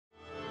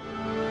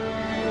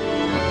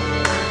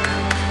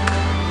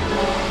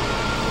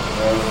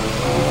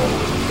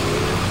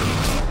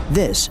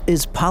This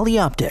is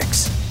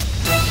Polyoptics,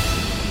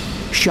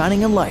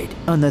 shining a light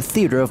on the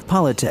theater of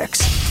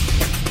politics.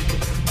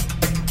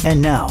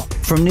 And now,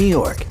 from New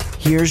York,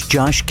 here's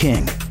Josh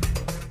King.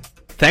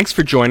 Thanks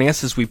for joining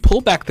us as we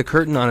pull back the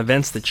curtain on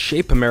events that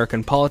shape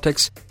American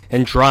politics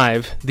and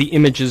drive the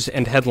images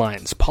and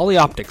headlines.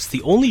 Polyoptics,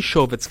 the only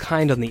show of its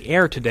kind on the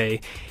air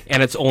today,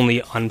 and it's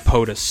only on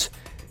POTUS.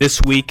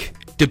 This week,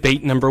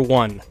 debate number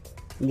one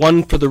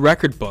for the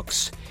record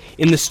books.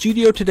 In the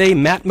studio today,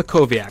 Matt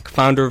Mackowiak,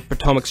 founder of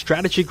Potomac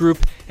Strategy Group,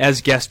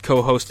 as guest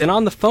co-host, and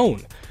on the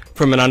phone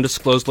from an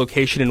undisclosed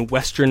location in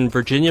Western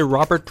Virginia,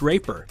 Robert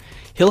Draper.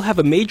 He'll have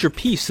a major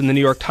piece in the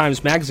New York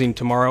Times Magazine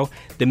tomorrow,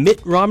 The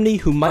Mitt Romney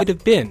Who Might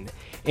Have Been,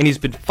 and he's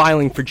been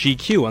filing for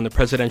GQ on the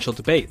presidential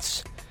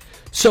debates.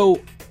 So,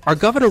 are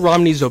Governor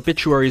Romney's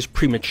obituaries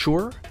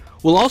premature?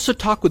 We'll also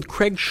talk with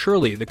Craig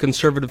Shirley, the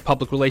conservative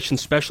public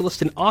relations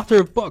specialist and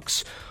author of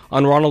books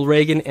on Ronald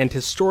Reagan and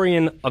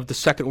historian of the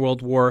Second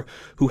World War,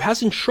 who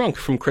hasn't shrunk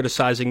from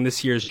criticizing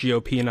this year's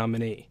GOP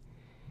nominee.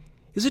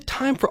 Is it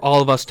time for all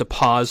of us to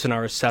pause in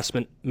our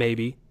assessment?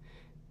 Maybe.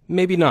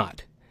 Maybe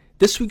not.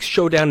 This week's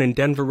showdown in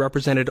Denver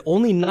represented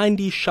only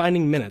 90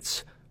 shining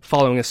minutes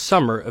following a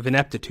summer of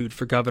ineptitude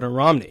for Governor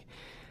Romney.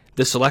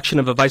 The selection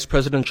of a vice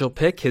presidential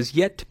pick has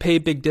yet to pay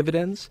big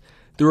dividends.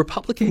 The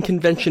Republican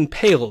convention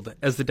paled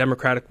as the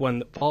Democratic one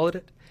that followed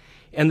it.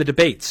 And the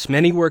debates,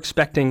 many were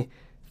expecting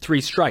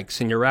 3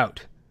 strikes and you're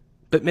out.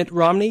 But Mitt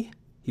Romney,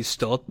 he's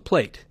still at the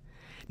plate.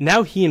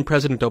 Now he and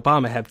President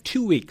Obama have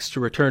 2 weeks to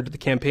return to the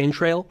campaign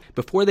trail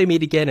before they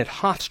meet again at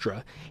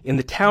Hofstra in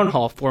the town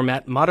hall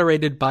format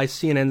moderated by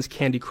CNN's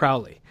Candy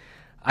Crowley.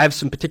 I have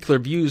some particular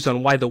views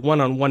on why the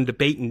one-on-one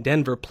debate in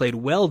Denver played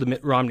well to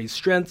Mitt Romney's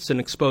strengths and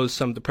exposed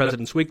some of the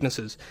president's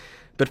weaknesses.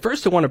 But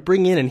first I want to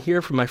bring in and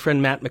hear from my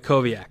friend Matt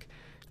Mackowiak.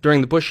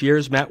 During the Bush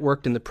years, Matt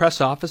worked in the press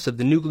office of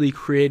the newly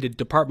created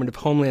Department of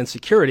Homeland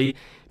Security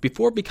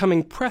before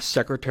becoming press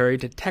secretary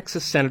to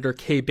Texas Senator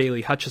Kay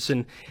Bailey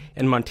Hutchison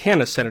and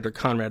Montana Senator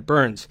Conrad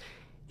Burns.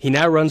 He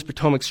now runs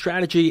Potomac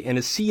Strategy and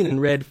is seen and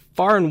read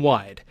far and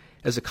wide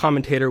as a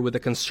commentator with a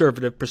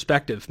conservative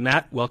perspective.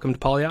 Matt, welcome to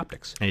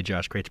Polyoptics. Hey,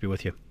 Josh. Great to be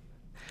with you.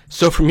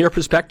 So from your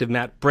perspective,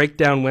 Matt, break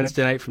down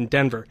Wednesday night from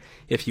Denver,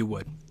 if you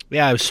would.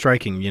 Yeah, it was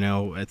striking.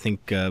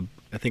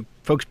 I think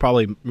folks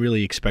probably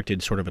really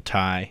expected sort of a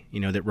tie,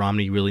 that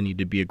Romney really needed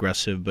to be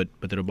aggressive, but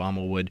that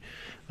Obama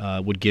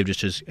would give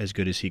just as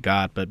good as he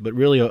got. But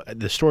really,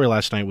 the story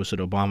last night was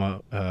that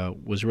Obama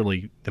was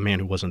really the man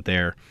who wasn't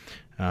there,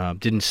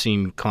 didn't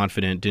seem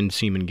confident, didn't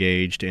seem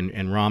engaged,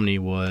 and Romney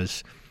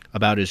was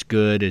about as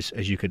good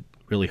as you could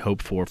really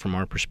hope for from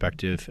our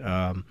perspective.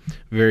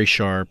 Very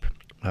sharp,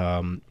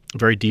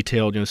 very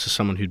detailed. This is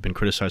someone who'd been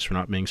criticized for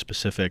not being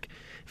specific.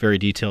 Very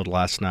detailed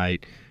last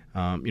night.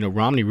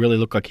 Romney really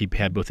looked like he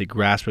had both a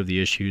grasp of the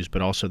issues,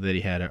 but also that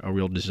he had a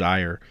real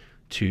desire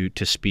to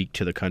speak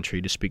to the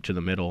country, to speak to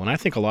the middle. And I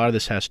think a lot of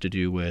this has to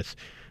do with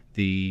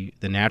the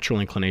natural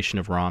inclination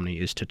of Romney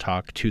is to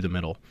talk to the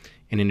middle.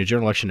 And in a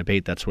general election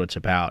debate, that's what it's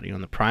about.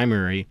 In the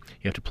primary,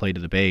 you have to play to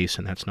the base,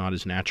 and that's not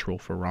as natural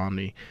for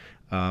Romney.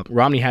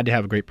 Romney had to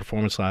have a great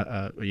performance,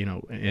 at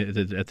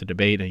the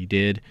debate, and he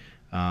did.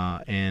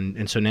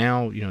 And so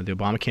now, the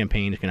Obama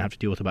campaign is going to have to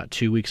deal with about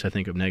 2 weeks, I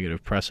think, of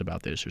negative press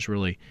about this. There's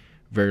really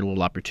very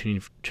little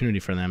opportunity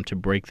for them to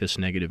break this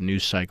negative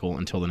news cycle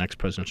until the next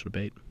presidential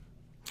debate.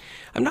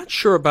 I'm not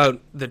sure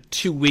about the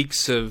 2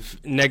 weeks of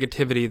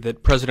negativity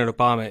that President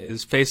Obama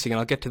is facing, and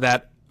I'll get to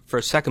that for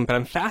a second, but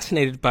I'm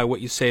fascinated by what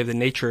you say of the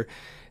nature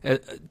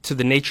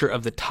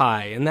of the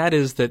tie, and that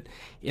is that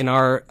in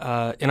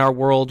our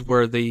world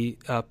where the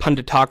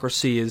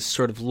punditocracy is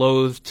sort of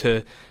loath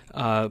to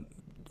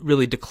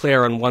really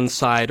declare on one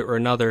side or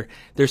another,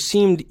 there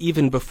seemed,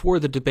 even before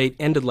the debate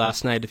ended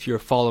last night, if you're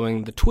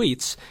following the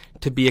tweets,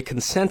 to be a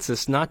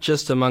consensus not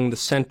just among the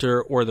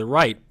center or the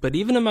right, but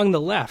even among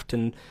the left.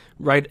 And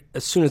right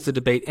as soon as the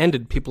debate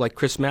ended, people like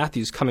Chris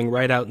Matthews coming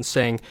right out and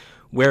saying,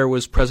 where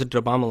was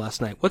President Obama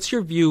last night? What's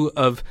your view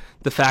of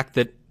the fact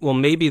that, well,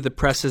 maybe the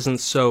press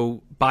isn't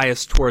so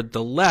biased toward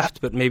the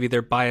left, but maybe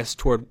they're biased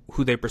toward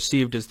who they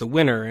perceived as the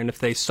winner, and if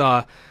they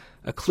saw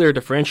a clear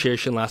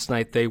differentiation last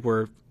night, they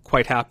were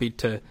quite happy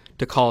to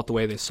call it the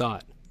way they saw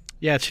it?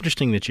 Yeah, it's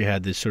interesting that you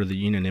had this sort of the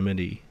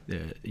unanimity,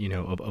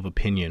 of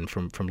opinion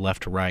from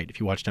left to right. If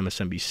you watched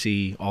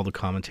MSNBC, all the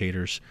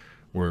commentators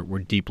were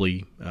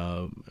deeply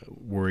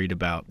worried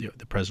about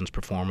the president's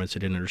performance. They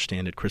didn't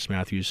understand it. Chris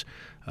Matthews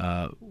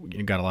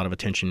got a lot of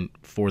attention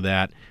for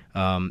that.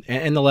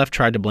 And the left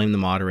tried to blame the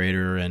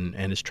moderator and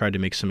has tried to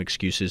make some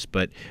excuses.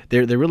 But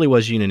there really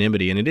was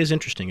unanimity. And it is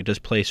interesting. It does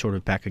play sort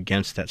of back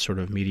against that sort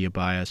of media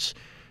bias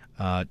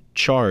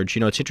charge.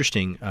 It's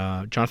interesting.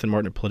 Jonathan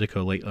Martin at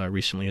Politico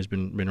recently has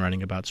been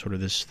writing about sort of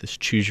this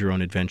choose your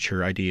own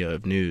adventure idea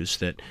of news,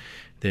 that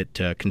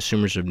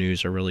consumers of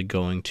news are really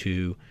going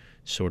to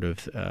sort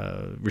of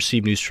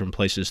receive news from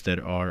places that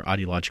are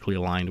ideologically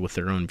aligned with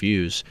their own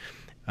views.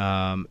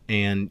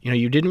 And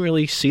you didn't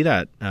really see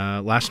that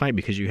last night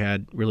because you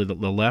had really the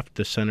left,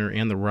 the center,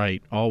 and the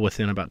right all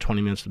within about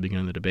 20 minutes of the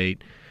beginning of the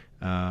debate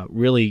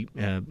really,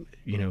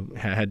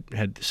 had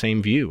the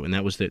same view, and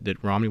that was that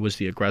Romney was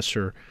the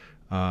aggressor.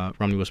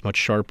 Romney was much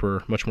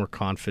sharper, much more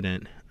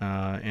confident,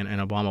 and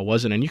Obama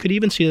wasn't. And you could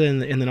even see that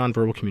in the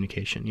nonverbal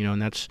communication,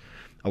 and that's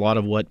a lot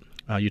of what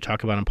you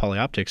talk about in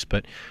polyoptics.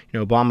 But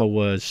Obama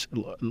was,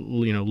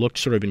 looked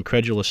sort of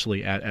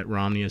incredulously at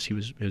Romney as he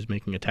was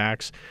making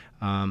attacks.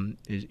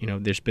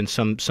 There's been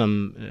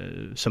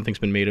something's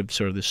been made of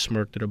sort of this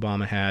smirk that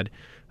Obama had.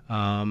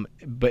 And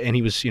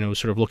he was,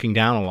 sort of looking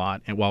down a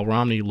lot, and while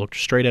Romney looked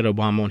straight at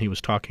Obama when he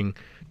was talking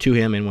to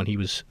him, and when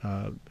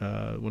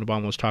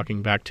Obama was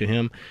talking back to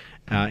him,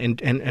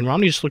 and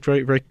Romney just looked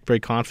very, very,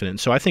 very confident.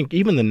 So I think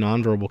even the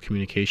nonverbal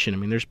communication. I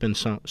mean, there's been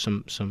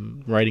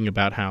some writing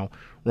about how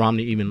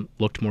Romney even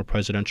looked more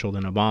presidential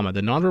than Obama.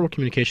 The nonverbal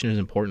communication is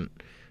important.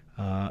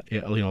 A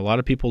lot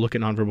of people look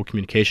at nonverbal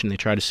communication, they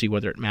try to see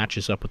whether it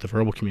matches up with the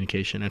verbal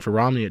communication, and for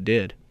Romney, it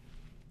did.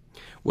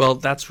 Well,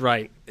 that's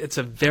right. It's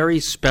a very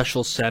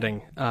special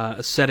setting,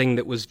 a setting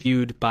that was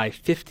viewed by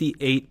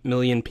 58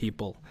 million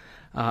people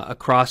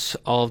across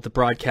all of the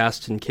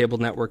broadcast and cable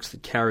networks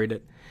that carried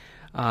it.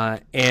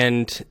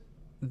 And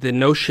the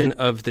notion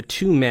of the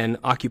two men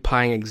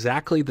occupying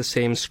exactly the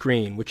same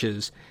screen, which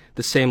is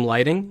the same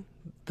lighting,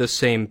 the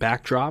same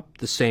backdrop,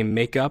 the same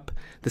makeup,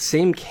 the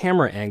same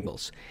camera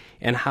angles,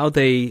 and how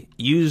they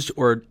used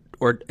or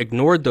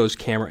ignored those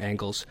camera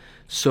angles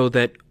so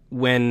that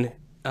when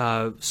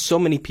so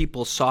many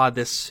people saw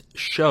this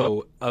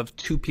show of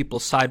two people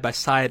side by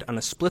side on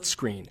a split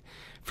screen,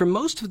 for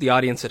most of the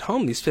audience at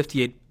home, these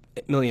 58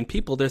 million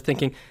people, they're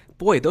thinking,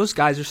 boy, those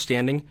guys are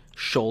standing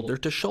shoulder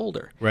to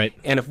shoulder. Right.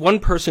 And if one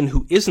person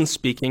who isn't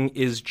speaking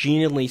is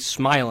genially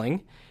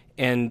smiling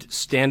and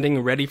standing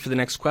ready for the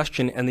next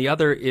question, and the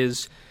other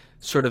is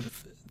sort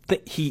of,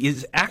 he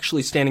is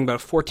actually standing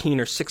about 14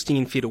 or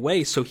 16 feet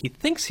away, so he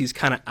thinks he's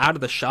kind of out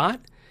of the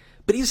shot,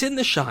 but he's in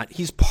the shot.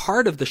 He's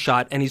part of the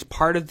shot, and he's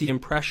part of the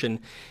impression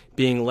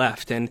being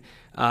left. And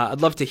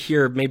I'd love to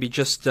hear maybe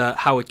just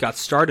how it got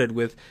started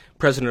with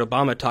President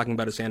Obama talking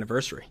about his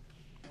anniversary.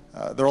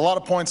 There are a lot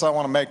of points I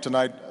want to make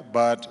tonight,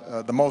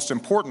 but the most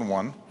important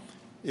one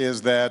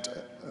is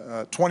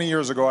that 20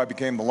 years ago I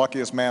became the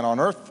luckiest man on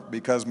earth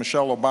because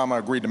Michelle Obama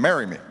agreed to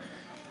marry me.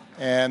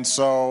 And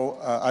so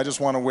I just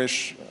want to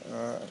wish,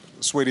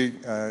 sweetie,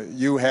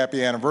 you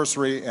happy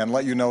anniversary, and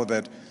let you know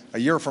that a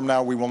year from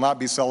now we will not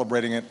be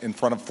celebrating it in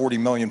front of 40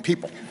 million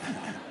people.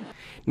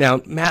 Now,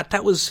 Matt,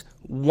 that was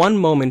one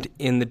moment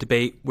in the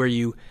debate where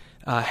you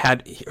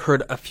had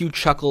heard a few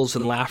chuckles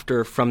and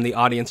laughter from the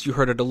audience. You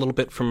heard it a little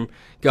bit from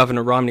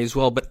Governor Romney as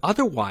well. But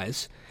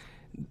otherwise,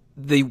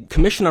 the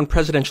Commission on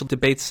Presidential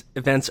Debates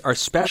events are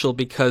special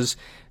because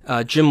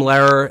Jim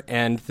Lehrer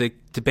and the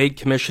debate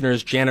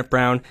commissioners, Janet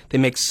Brown, they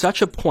make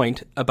such a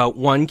point about,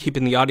 one,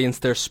 keeping the audience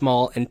there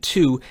small, and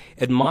two,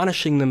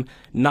 admonishing them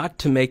not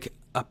to make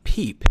a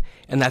peep.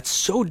 And that's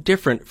so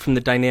different from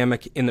the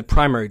dynamic in the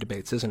primary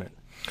debates, isn't it?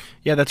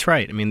 Yeah, that's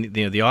right. I mean,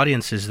 the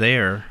audience is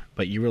there,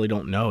 but you really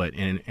don't know it.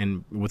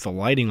 And with the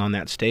lighting on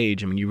that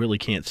stage, I mean, you really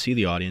can't see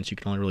the audience. You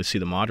can only really see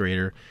the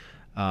moderator.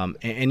 I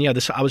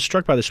was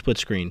struck by the split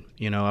screen.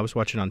 I was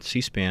watching on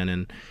C-SPAN,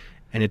 and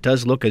it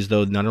does look as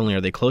though not only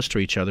are they close to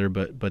each other,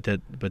 but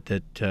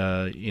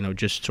that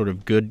just sort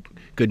of good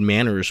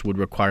manners would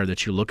require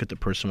that you look at the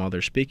person while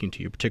they're speaking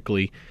to you,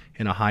 particularly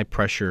in a high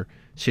pressure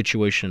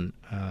situation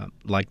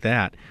like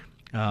that.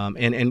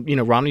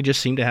 Romney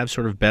just seemed to have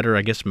sort of better,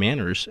 I guess,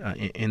 manners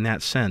in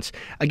that sense.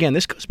 Again,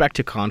 this goes back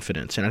to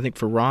confidence, and I think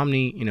for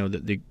Romney,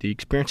 the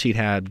experience he'd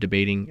had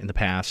debating in the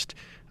past,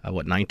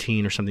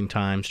 19 or something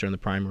times during the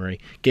primary,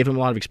 gave him a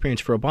lot of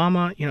experience. For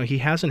Obama, he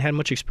hasn't had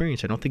much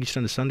experience. I don't think he's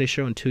done the Sunday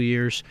show in 2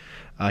 years.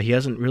 He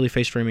hasn't really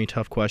faced very many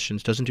tough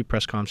questions, doesn't do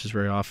press conferences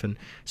very often,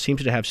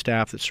 seems to have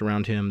staff that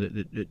surround him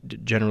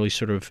that generally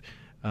sort of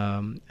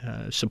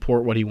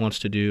support what he wants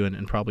to do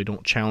and probably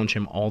don't challenge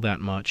him all that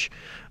much.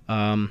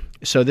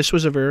 So this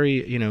was a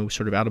very,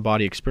 sort of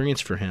out-of-body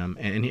experience for him,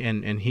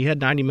 and he had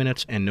 90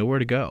 minutes and nowhere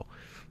to go.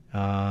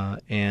 I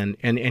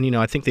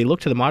think they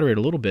looked to the moderator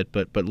a little bit,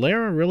 but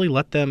Lehrer really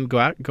let them go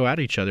at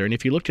each other. And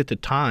if you looked at the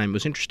time, it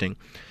was interesting.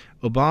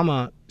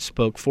 Obama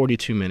spoke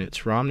 42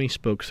 minutes. Romney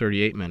spoke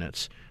 38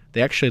 minutes.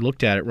 They actually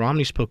looked at it.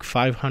 Romney spoke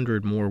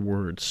 500 more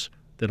words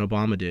than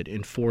Obama did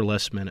in 4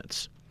 less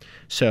minutes.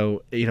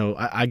 So,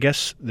 I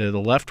guess the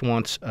left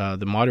wants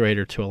the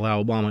moderator to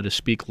allow Obama to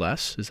speak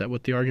less. Is that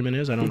what the argument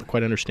is? I don't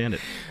quite understand it.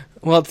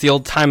 Well, it's the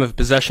old time of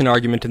possession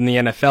argument in the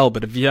NFL,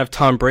 but if you have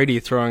Tom Brady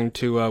throwing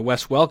to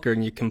Wes Welker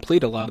and you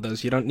complete a lot of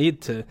those, you don't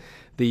need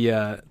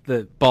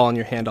the ball in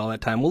your hand all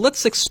that time. Well,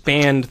 let's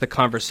expand the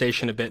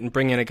conversation a bit and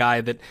bring in a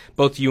guy that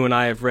both you and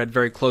I have read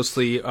very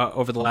closely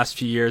over the last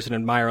few years and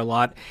admire a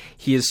lot.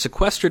 He has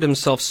sequestered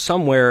himself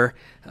somewhere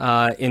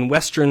in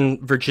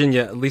Western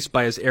Virginia, at least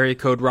by his area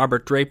code,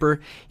 Robert Draper.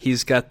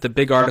 He's got the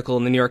big article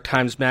in the New York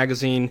Times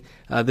Magazine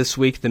this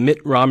week, The Mitt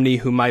Romney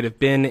Who Might Have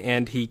Been,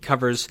 and he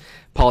covers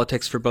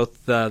politics for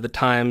both the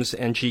Times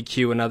and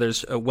GQ and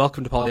others.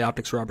 Welcome to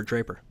Polyoptics, Robert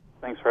Draper.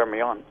 Thanks for having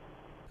me on.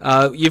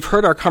 You've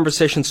heard our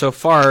conversation so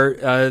far.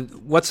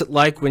 What's it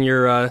like when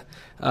you're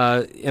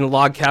in a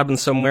log cabin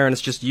somewhere and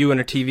it's just you and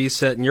a TV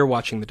set and you're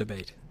watching the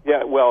debate?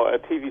 Yeah, well, a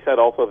TV set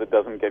also that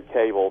doesn't get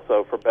cable,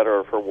 so for better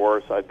or for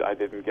worse, I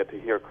didn't get to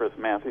hear Chris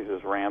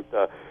Matthews' rant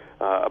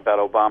about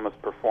Obama's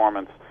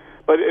performance.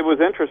 But it was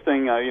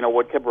interesting,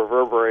 what kept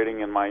reverberating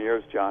in my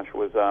ears, Josh,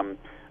 was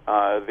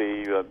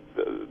the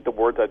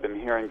words I'd been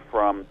hearing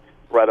from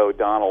Brett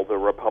O'Donnell, the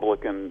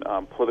Republican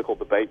political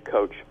debate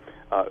coach,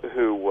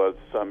 who was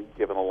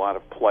given a lot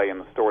of play in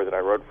the story that I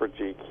wrote for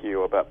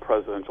GQ about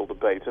presidential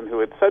debates, and who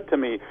had said to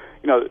me,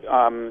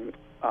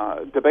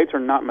 debates are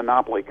not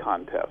monopoly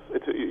contests.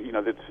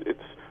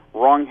 It's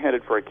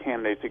wrong-headed for a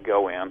candidate to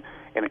go in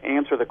and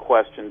answer the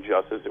question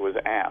just as it was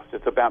asked.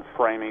 It's about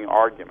framing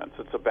arguments.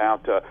 It's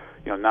about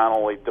not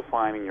only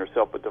defining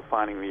yourself but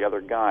defining the other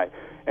guy.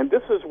 And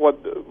this is what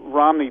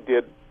Romney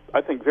did,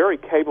 I think, very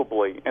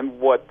capably, and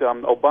what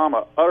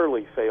Obama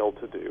utterly failed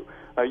to do.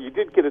 You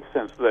did get a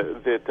sense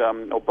that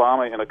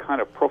Obama, in a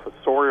kind of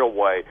professorial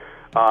way,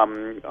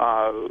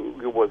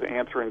 was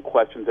answering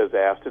questions as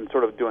asked and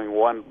sort of doing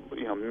one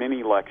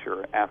mini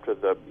lecture after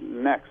the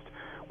next,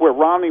 where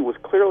Romney was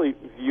clearly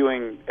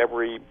viewing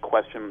every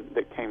question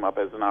that came up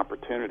as an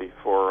opportunity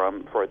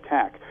for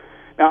attack.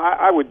 Now,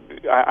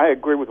 I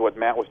agree with what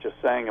Matt was just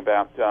saying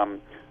about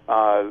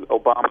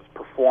Obama's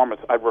performance.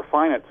 I'd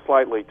refine it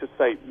slightly to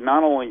say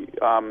not only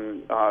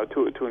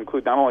to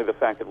include not only the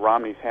fact that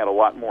Romney's had a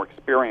lot more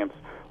experience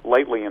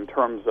lately in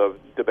terms of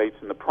debates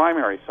in the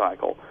primary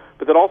cycle,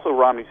 but that also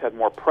Romney's had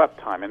more prep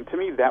time. And to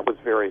me, that was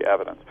very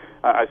evident.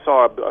 I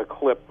saw a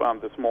clip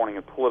this morning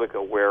in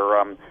Politico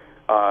where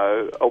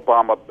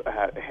Obama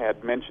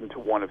had mentioned to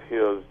one of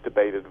his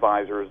debate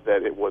advisors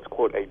that it was,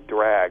 quote, a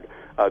drag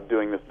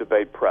doing this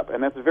debate prep.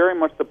 And that's very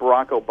much the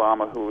Barack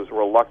Obama who was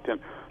reluctant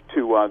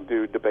to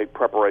do debate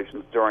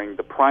preparations during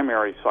the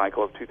primary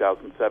cycle of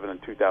 2007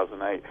 and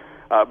 2008.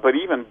 But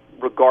even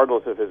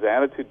regardless of his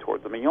attitude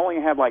towards them, he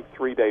only had like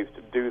 3 days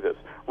to do this.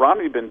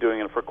 Romney had been doing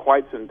it for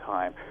quite some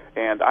time,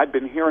 and I'd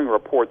been hearing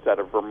reports out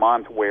of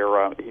Vermont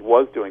where he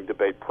was doing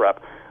debate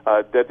prep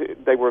that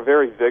they were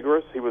very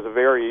vigorous. He was a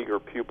very eager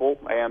pupil,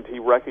 and he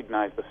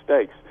recognized the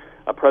stakes.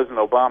 President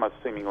Obama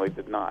seemingly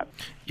did not.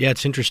 Yeah,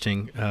 it's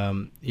interesting.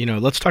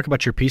 Let's talk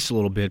about your piece a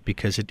little bit,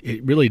 because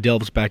it really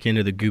delves back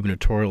into the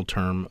gubernatorial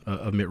term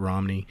of Mitt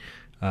Romney,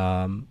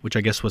 which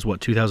I guess was,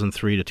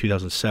 2003 to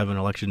 2007,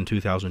 elected in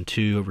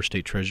 2002 over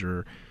State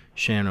Treasurer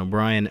Shannon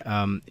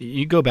O'Brien.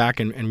 You go back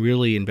and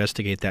really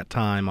investigate that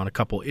time on a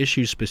couple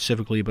issues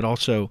specifically, but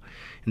also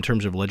in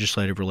terms of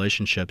legislative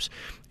relationships.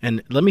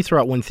 And let me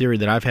throw out one theory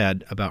that I've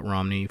had about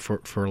Romney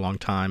for a long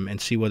time and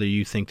see whether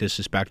you think this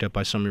is backed up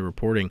by some of your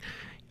reporting.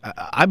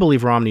 I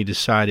believe Romney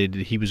decided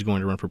that he was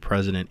going to run for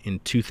president in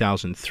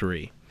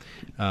 2003.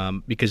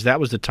 Because that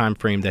was the time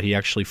frame that he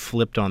actually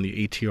flipped on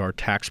the ATR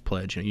tax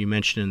pledge. And you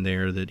mentioned in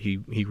there that he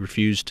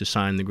refused to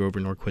sign the Grover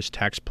Norquist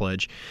tax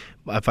pledge.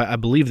 I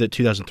believe that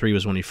 2003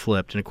 was when he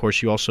flipped. And, of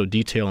course, you also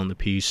detail in the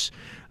piece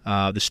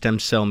the stem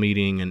cell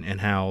meeting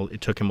and how it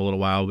took him a little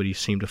while, but he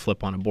seemed to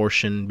flip on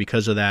abortion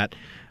because of that.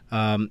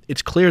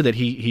 It's clear that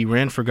he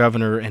ran for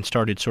governor and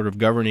started sort of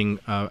governing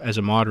as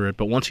a moderate.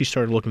 But once he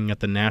started looking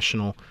at the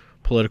national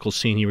political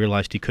scene, he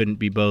realized he couldn't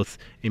be both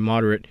a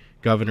moderate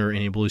governor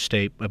in a blue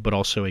state, but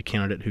also a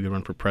candidate who could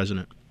run for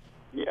president.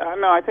 Yeah,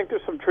 no, I think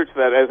there's some truth to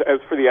that. As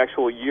for the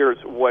actual years,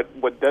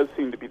 what does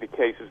seem to be the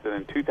case is that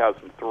in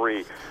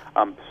 2003,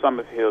 some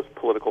of his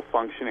political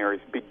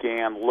functionaries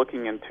began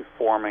looking into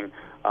forming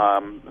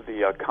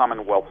the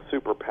Commonwealth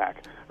Super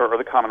PAC, or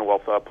the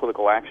Commonwealth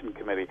Political Action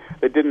Committee.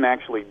 They didn't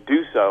actually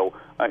do so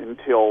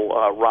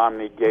until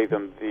Romney gave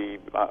them the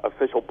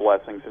official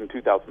blessings in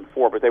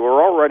 2004, but they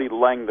were already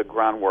laying the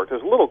groundwork.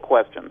 There's little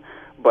question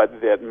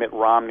but that Mitt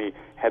Romney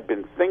had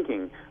been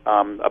thinking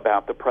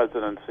about the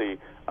presidency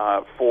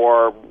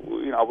for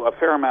a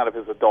fair amount of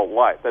his adult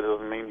life. That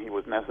doesn't mean he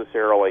was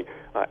necessarily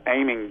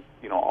aiming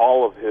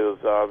all of his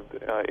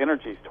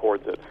energies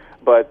towards it.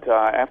 But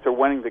after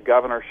winning the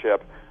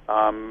governorship,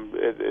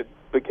 it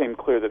became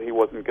clear that he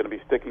wasn't going to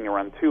be sticking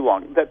around too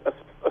long. That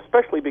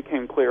especially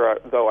became clear,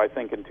 though, I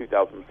think, in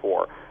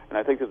 2004. And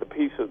I think that the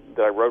piece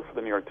that I wrote for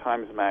the New York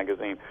Times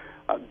Magazine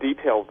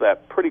details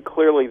that pretty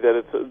clearly,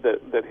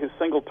 that his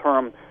single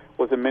term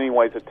was in many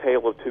ways a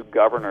tale of two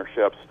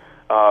governorships.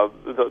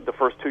 The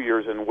first 2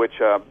 years in which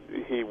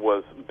he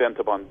was bent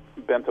upon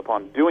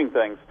doing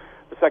things,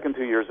 the second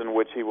 2 years in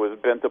which he was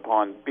bent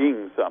upon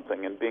being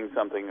something, and being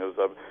something as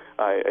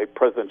a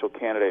presidential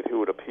candidate who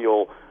would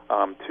appeal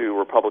to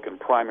Republican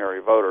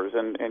primary voters.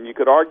 And you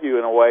could argue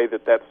in a way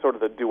that that's sort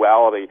of the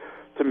duality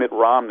to Mitt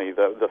Romney,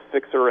 the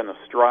fixer and the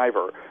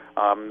striver,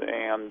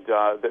 and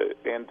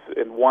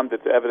one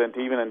that's evident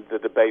even in the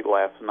debate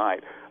last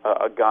night.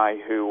 A guy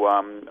who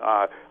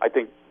I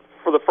think,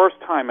 for the first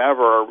time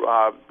ever,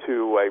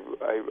 to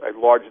a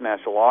large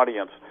national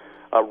audience,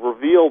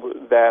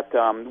 revealed that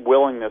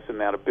willingness and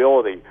that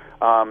ability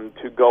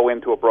to go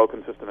into a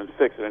broken system and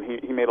fix it.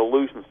 And he made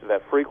allusions to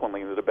that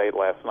frequently in the debate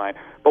last night.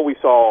 But we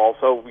saw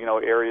also,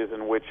 areas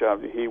in which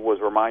he was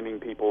reminding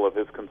people of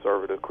his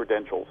conservative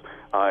credentials,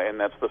 and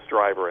that's the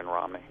striver in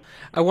Romney.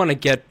 I want to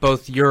get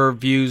both your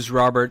views,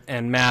 Robert,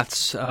 and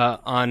Matt's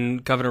on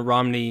Governor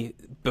Romney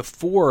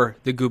before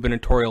the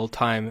gubernatorial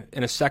time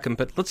in a second,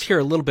 but let's hear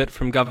a little bit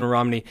from Governor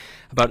Romney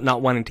about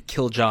not wanting to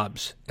kill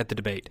jobs at the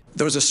debate.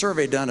 There was a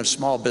survey done of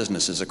small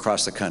businesses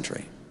across the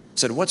country. It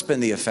said, what's been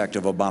the effect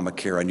of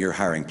Obamacare on your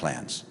hiring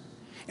plans?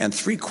 And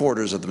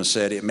 3/4 of them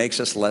said it makes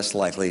us less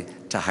likely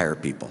to hire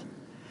people.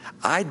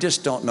 I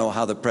just don't know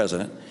how the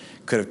president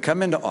could have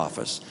come into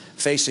office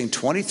facing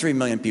 23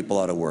 million people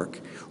out of work,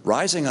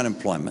 rising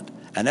unemployment,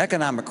 an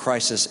economic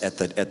crisis at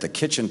the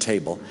kitchen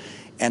table,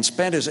 and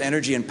spent his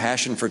energy and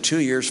passion for 2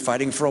 years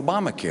fighting for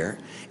Obamacare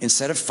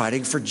instead of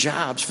fighting for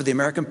jobs for the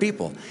American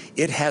people.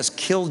 It has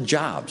killed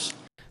jobs.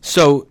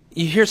 So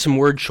you hear some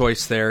word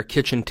choice there,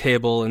 kitchen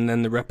table, and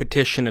then the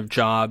repetition of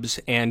jobs,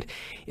 and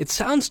it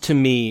sounds to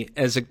me,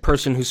 as a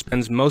person who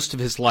spends most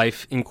of his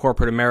life in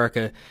corporate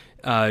America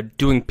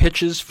doing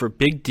pitches for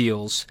big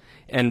deals,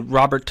 and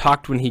Robert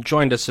talked when he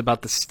joined us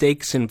about the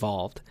stakes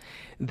involved,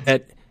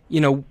 that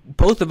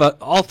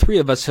all three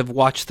of us have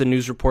watched the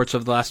news reports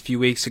over the last few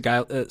weeks. A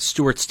guy,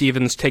 Stuart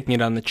Stevens, taking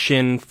it on the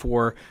chin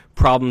for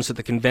problems at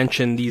the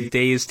convention. These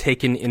days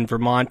taken in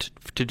Vermont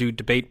to do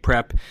debate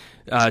prep.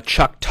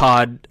 Chuck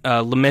Todd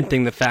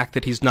lamenting the fact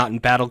that he's not in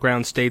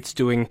battleground states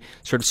doing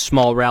sort of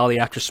small rally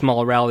after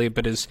small rally,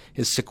 but is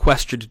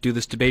sequestered to do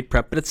this debate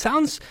prep. But it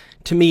sounds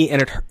to me,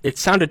 and it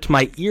sounded to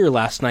my ear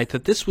last night,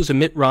 that this was a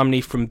Mitt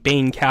Romney from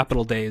Bain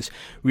Capital days,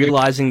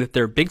 realizing that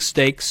there are big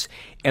stakes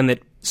and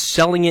that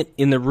selling it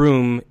in the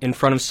room in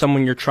front of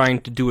someone you're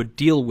trying to do a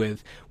deal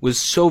with was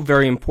so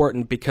very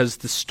important because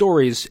the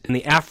stories and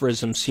the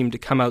aphorisms seem to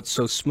come out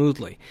so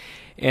smoothly.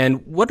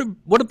 And what do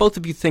both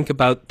of you think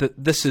about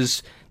that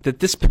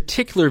this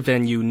particular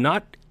venue,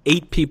 not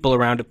 8 people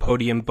around a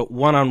podium, but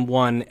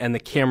one-on-one and the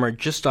camera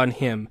just on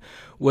him,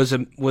 was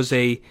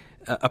a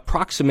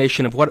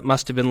approximation of what it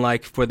must have been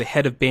like for the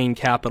head of Bain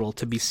Capital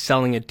to be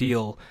selling a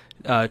deal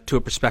to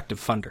a prospective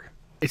funder?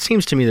 It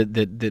seems to me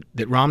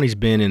that Romney's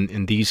been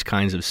in these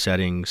kinds of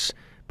settings,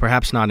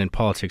 perhaps not in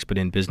politics, but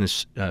in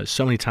business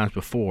so many times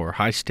before.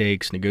 High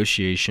stakes,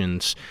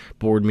 negotiations,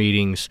 board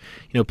meetings,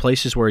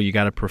 places where you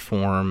got to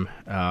perform,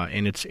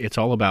 and it's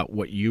all about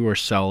what you are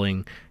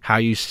selling, how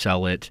you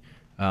sell it,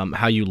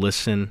 how you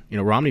listen.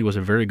 Romney was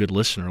a very good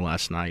listener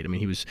last night. I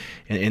mean, he was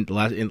in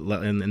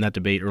that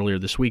debate earlier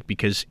this week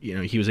because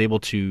he was able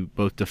to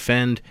both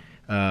defend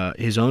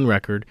his own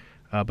record,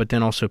 but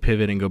then also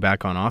pivot and go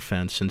back on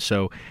offense. And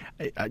so,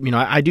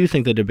 I do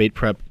think the debate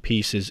prep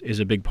piece is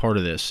a big part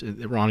of this.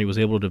 Romney was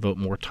able to devote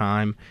more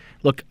time.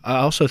 Look, I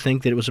also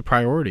think that it was a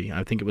priority.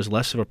 I think it was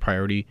less of a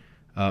priority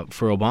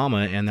for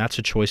Obama, and that's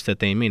a choice that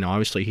they made. Now,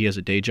 obviously, he has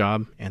a day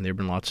job, and there have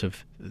been lots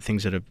of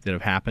things that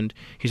have happened.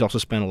 He's also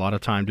spent a lot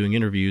of time doing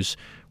interviews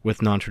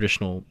with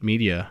non-traditional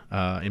media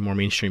and more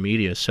mainstream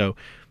media. So,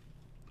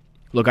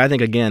 look, I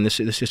think, again, this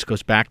just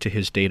goes back to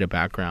his data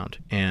background.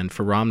 And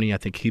for Romney, I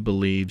think he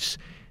believes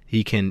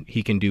he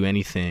can do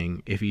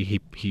anything if he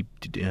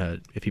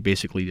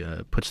basically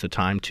puts the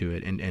time to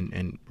it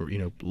and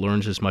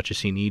learns as much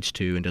as he needs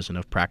to and does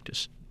enough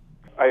practice.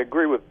 I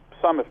agree with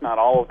some, if not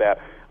all, of that.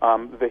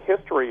 The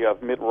history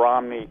of Mitt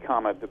Romney,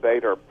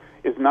 debater,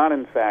 is not,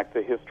 in fact,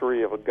 the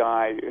history of a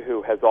guy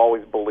who has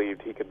always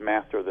believed he could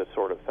master this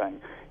sort of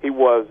thing. He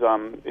was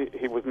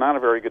not a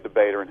very good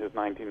debater in his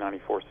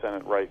 1994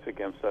 Senate race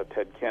against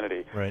Ted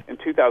Kennedy. Right. In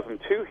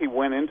 2002, he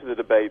went into the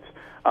debates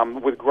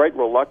with great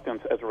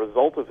reluctance as a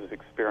result of his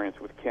experience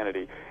with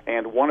Kennedy,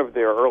 and one of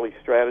their early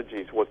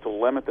strategies was to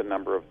limit the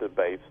number of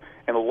debates.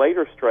 And a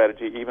later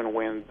strategy, even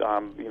when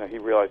he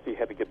realized he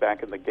had to get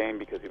back in the game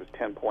because he was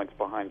 10 points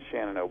behind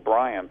Shannon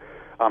O'Brien,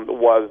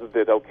 was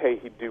that, okay,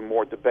 he'd do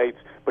more debates,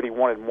 but he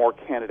wanted more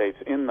candidates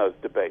in those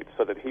debates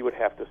so that he would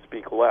have to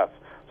speak less.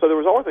 So there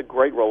was always a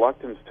great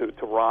reluctance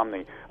to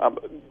Romney.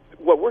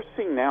 What we're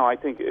seeing now, I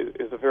think,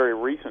 is a very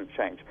recent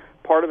change.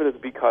 Part of it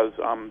is because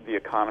the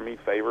economy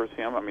favors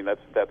him. I mean,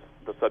 that's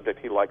the subject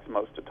he likes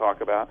most to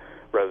talk about,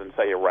 rather than,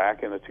 say,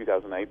 Iraq in the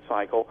 2008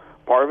 cycle.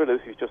 Part of it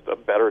is he's just a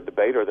better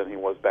debater than he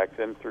was back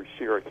then through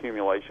sheer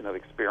accumulation of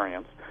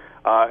experience.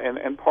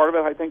 And part of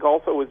it, I think,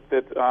 also is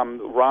that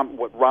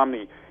what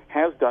Romney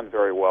has done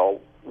very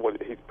well,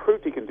 what he's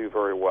proved he can do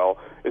very well,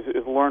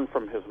 is learn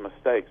from his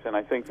mistakes. And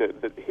I think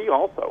that he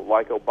also,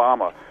 like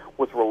Obama,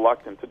 was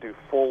reluctant to do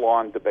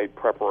full-on debate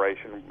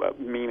preparation,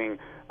 meaning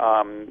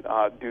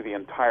do the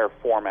entire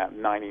format,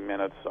 90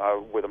 minutes,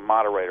 with a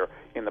moderator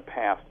in the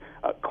past.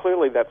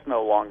 Clearly, that's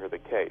no longer the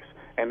case.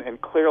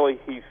 And clearly,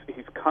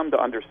 he's come to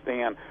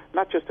understand,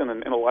 not just in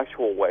an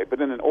intellectual way,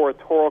 but in an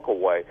oratorical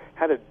way,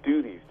 how to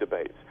do these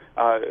debates.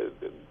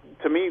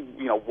 To me,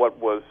 what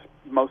was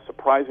most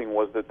surprising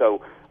was that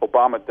though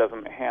Obama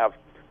doesn't have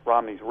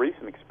Romney's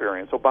recent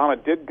experience,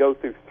 Obama did go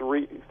through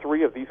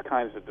three of these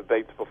kinds of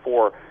debates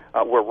before,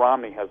 where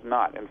Romney has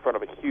not, in front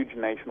of a huge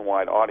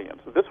nationwide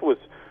audience. This was,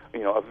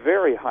 a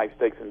very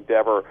high-stakes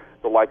endeavor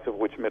the likes of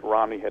which Mitt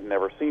Romney had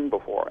never seen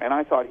before. And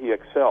I thought he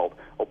excelled.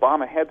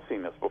 Obama had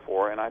seen this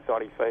before, and I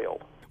thought he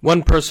failed.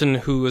 One person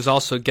who is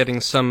also getting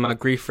some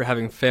grief for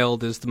having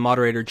failed is the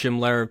moderator, Jim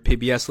Lehrer of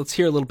PBS. Let's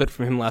hear a little bit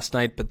from him last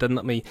night, but then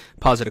let me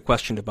posit a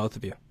question to both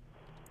of you.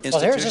 Well,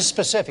 here's a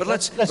specific. But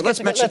let's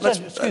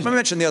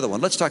mention the other one.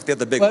 Let's talk the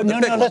other big one.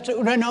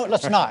 No,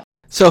 let's not.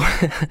 So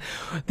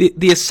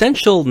the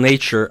essential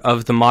nature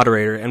of the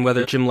moderator, and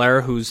whether Jim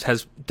Lehrer, who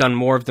has done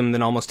more of them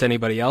than almost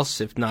anybody else,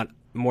 if not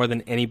more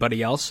than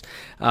anybody else,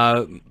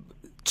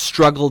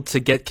 struggled to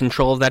get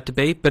control of that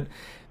debate, but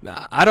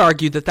I'd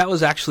argue that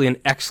was actually an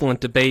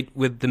excellent debate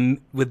with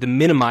the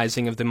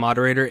minimizing of the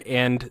moderator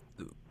and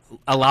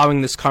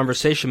allowing this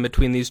conversation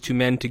between these two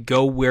men to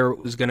go where it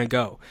was going to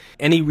go.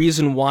 Any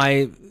reason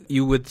why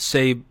you would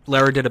say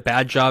Lehrer did a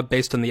bad job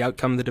based on the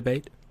outcome of the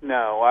debate?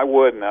 No, I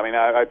wouldn't. I mean,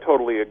 I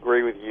totally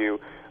agree with you.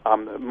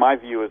 My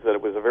view is that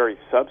it was a very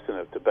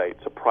substantive debate,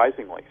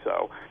 surprisingly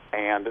so,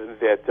 and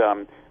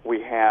that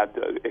we had,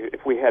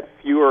 if we had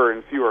fewer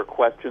and fewer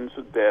questions,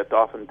 that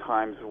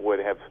oftentimes would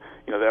have,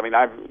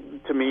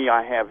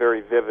 I have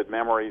very vivid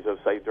memories of,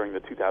 say, during the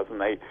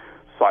 2008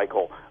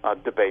 cycle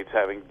debates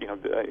having,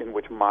 in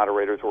which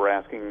moderators were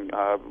asking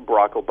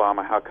Barack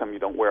Obama, how come you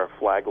don't wear a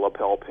flag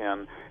lapel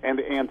pin? And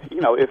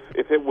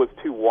if it was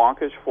too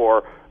wonkish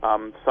for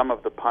some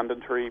of the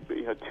punditry,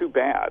 too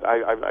bad.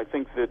 I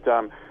think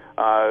that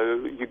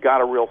you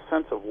got a real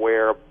sense of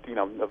where,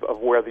 of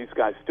where these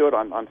guys stood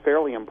on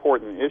fairly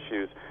important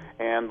issues.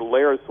 And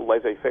Lehrer's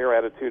laissez-faire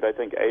attitude, I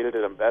think, aided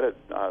and abetted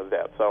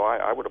that. So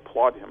I would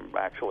applaud him,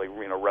 actually,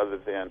 rather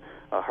than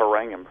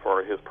harangue him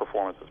for his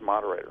performance as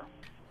moderator.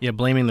 Yeah,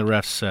 blaming the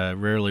refs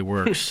rarely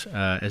works,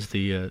 as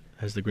the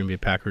Green Bay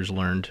Packers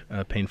learned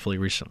painfully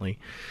recently.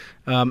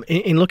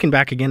 In looking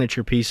back again at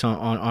your piece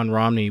on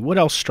Romney, what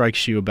else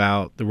strikes you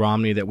about the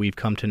Romney that we've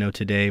come to know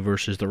today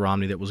versus the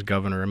Romney that was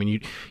governor? I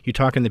mean, you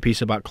talk in the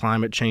piece about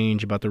climate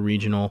change, about the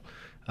regional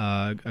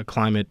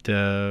climate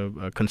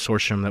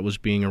consortium that was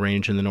being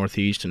arranged in the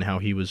Northeast, and how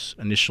he was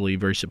initially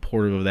very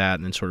supportive of that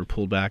and then sort of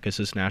pulled back as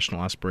his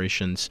national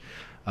aspirations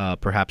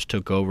perhaps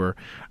took over.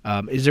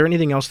 Is there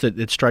anything else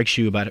that strikes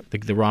you about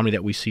the Romney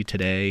that we see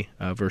today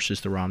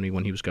versus the Romney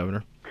when he was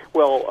governor?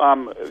 Well,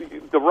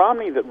 the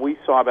Romney that we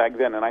saw back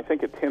then, and I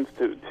think it tends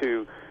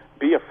to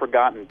be a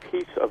forgotten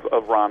piece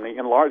of Romney,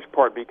 in large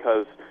part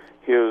because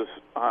his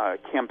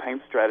campaign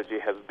strategy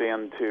has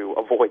been to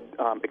avoid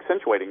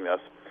accentuating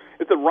this,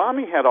 is that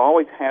Romney had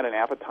always had an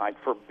appetite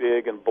for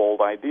big and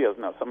bold ideas.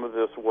 Now, some of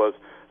this was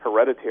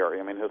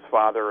hereditary. I mean, his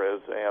father, as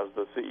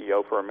the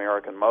CEO for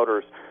American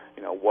Motors,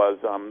 was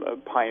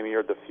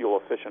pioneered the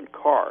fuel-efficient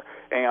car,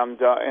 and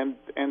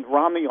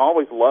Romney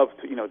always loved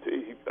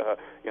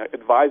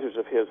advisors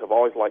of his have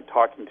always liked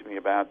talking to me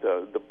about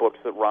the books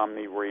that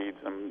Romney reads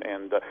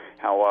and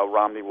how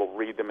Romney will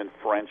read them in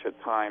French at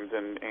times,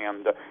 and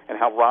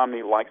how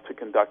Romney likes to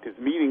conduct his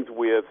meetings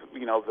with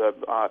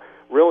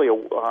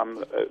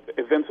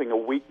evincing a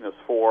weakness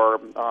for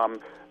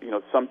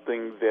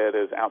something that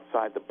is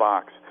outside the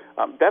box.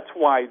 That's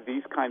why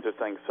these kinds of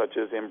things, such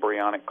as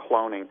embryonic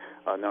cloning,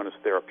 known as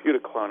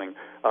therapeutic cloning,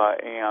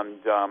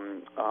 and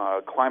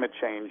climate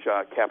change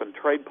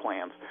cap-and-trade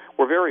plans,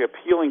 were very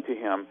appealing to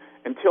him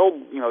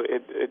until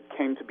it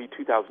came to be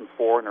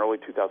 2004 and early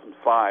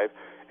 2005,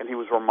 and he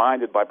was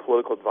reminded by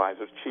political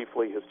advisors,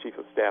 chiefly his chief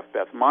of staff,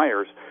 Beth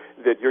Myers,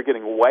 that you're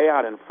getting way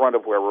out in front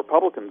of where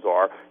Republicans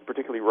are,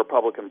 particularly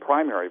Republican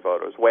primary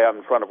voters, way out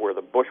in front of where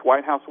the Bush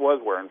White House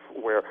was, where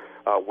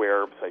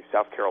say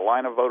South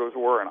Carolina voters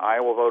were and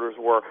Iowa voters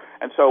were,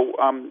 and so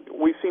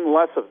we've seen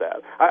less of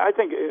that. I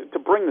think to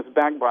bring this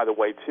back, by the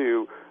way,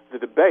 to the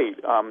debate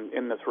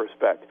in this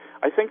respect,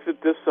 I think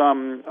that this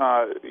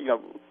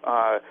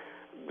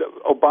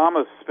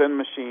Obama's spin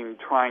machine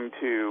trying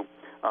to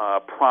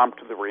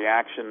prompt the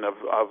reaction of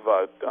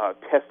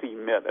testy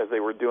Mitt, as they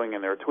were doing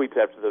in their tweets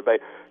after the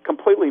debate,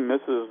 completely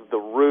misses the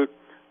root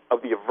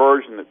of the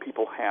aversion that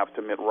people have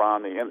to Mitt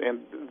Romney.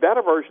 And that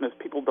aversion is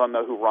people don't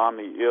know who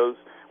Romney is,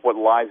 what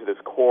lies at his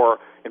core,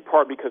 in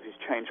part because he's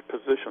changed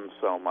positions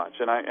so much.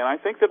 And I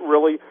think that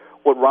really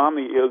what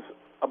Romney is,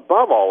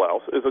 above all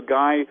else, is a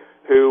guy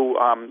who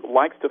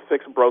likes to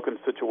fix broken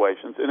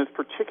situations and is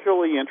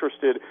particularly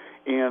interested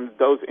in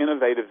those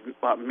innovative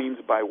means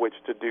by which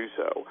to do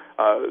so.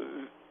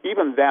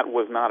 Even that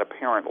was not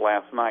apparent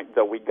last night,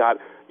 though we got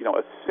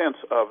a sense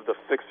of the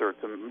fixer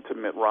to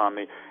Mitt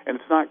Romney. And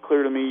it's not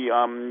clear to me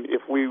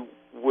if we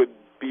would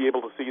be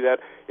able to see that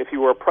if he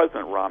were a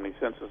President Romney,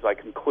 since, as I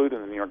conclude in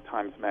the New York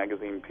Times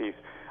Magazine piece,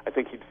 I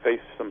think he'd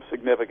face some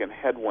significant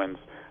headwinds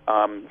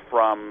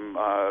from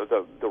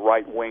the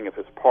right wing of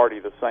his party,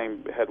 the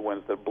same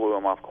headwinds that blew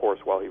him off course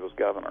while he was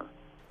governor.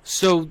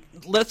 So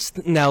let's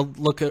now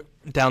look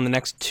down the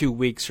next 2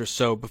 weeks or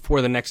so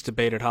before the next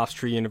debate at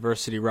Hofstra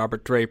University.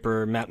 Robert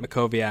Draper, Matt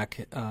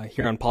Makoviak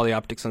here on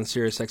Polyoptics on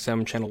Sirius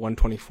XM Channel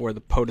 124,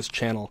 the POTUS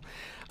channel.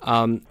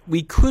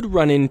 We could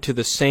run into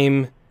the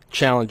same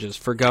challenges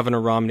for Governor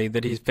Romney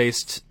that he's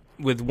faced,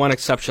 with one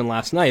exception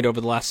last night,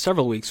 over the last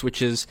several weeks,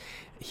 which is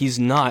he's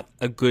not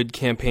a good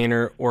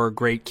campaigner or a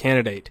great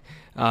candidate.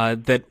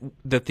 that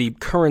the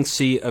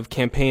currency of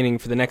campaigning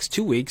for the next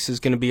 2 weeks is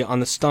going to be on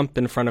the stump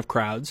in front of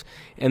crowds.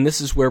 And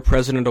this is where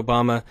President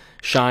Obama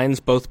shines,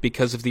 both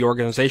because of the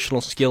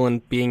organizational skill in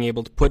being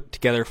able to put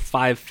together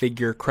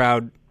 5-figure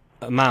crowd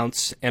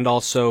amounts, and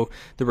also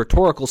the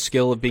rhetorical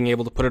skill of being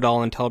able to put it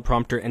all in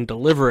teleprompter and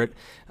deliver it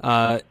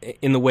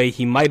in the way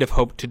he might have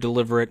hoped to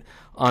deliver it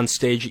on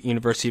stage at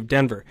University of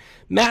Denver.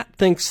 Matt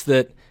thinks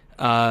that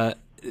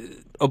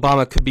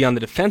Obama could be on the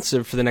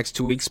defensive for the next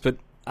 2 weeks, but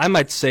I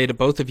might say to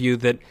both of you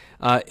that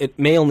it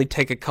may only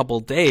take a couple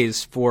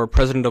days for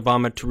President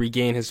Obama to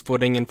regain his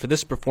footing and for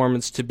this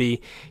performance to be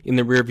in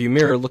the rearview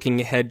mirror,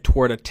 looking ahead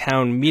toward a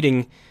town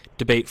meeting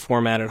debate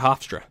format at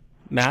Hofstra.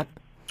 Matt?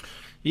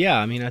 Yeah,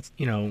 I mean, it's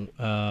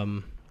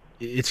going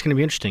to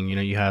be interesting.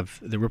 You have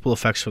the ripple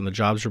effects from the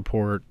jobs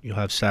report. You'll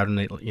have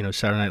Saturday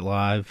Night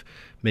Live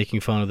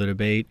making fun of the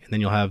debate, and then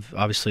you'll have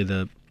obviously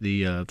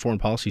the foreign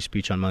policy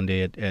speech on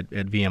Monday at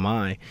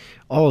VMI.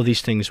 All of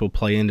these things will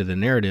play into the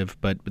narrative,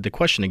 but the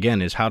question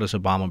again is, how does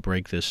Obama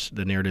break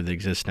the narrative that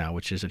exists now,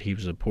 which is that he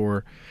was a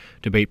poor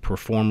debate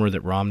performer,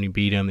 that Romney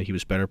beat him, that he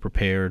was better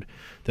prepared,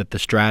 that the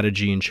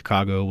strategy in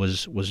Chicago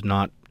was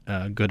not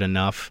good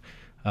enough.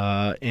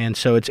 And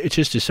so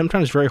it's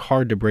sometimes very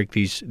hard to break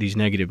these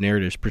negative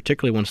narratives,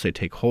 particularly once they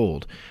take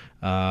hold.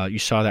 You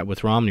saw that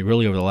with Romney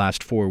really over the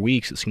last 4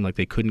 weeks. It seemed like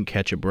they couldn't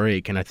catch a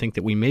break, and I think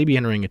that we may be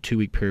entering a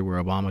 2-week period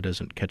where Obama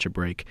doesn't catch a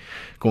break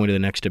going to the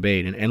next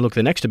debate. And look,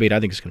 the next debate I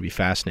think is going to be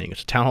fascinating.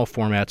 It's a town hall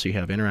format, so you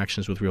have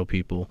interactions with real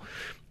people.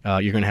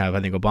 You're going to have,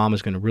 I think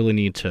Obama's going to really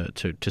need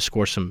to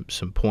score some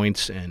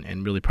points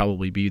and really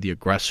probably be the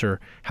aggressor.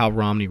 How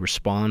Romney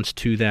responds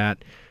to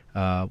that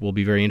will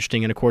be very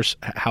interesting. And, of course,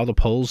 how the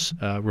polls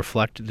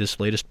reflect this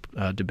latest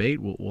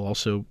debate will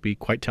also be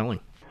quite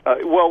telling.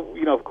 Well,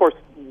 of course,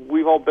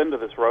 we've all been to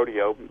this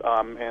rodeo,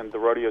 and the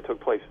rodeo took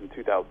place in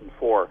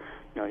 2004.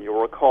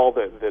 You'll recall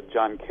that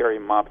John Kerry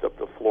mopped up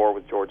the floor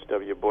with George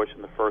W. Bush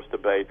in the first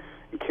debate,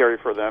 and Kerry,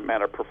 for that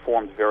matter,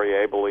 performed very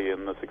ably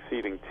in the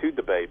succeeding 2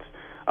 debates.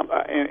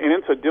 And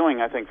in so doing,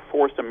 I think,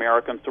 forced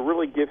Americans to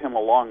really give him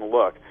a long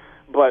look.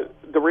 But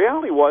the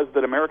reality was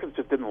that Americans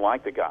just didn't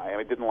like the guy. I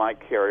mean, didn't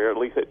like Kerry, or at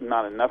least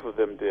not enough of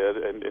them did,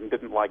 and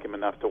didn't like him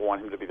enough to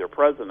want him to be their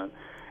president.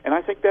 And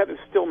I think that is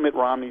still Mitt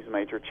Romney's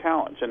major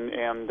challenge.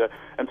 And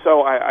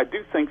so I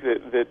do think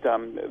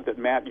that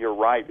Matt, you're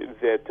right,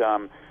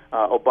 that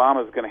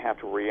Obama is going to have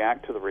to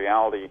react to the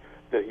reality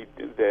that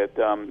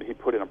he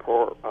put in a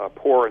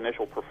poor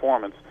initial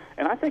performance.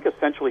 And I think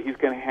essentially he's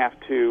going to have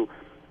to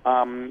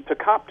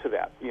cop to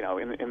that,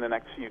 in the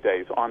next few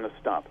days on the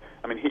stump.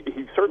 I mean,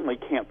 he certainly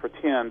can't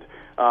pretend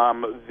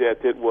that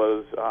it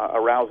was a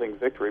rousing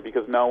victory,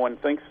 because no one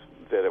thinks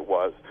that it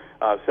was.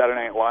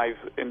 Saturday Night Live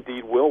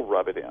indeed will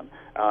rub it in,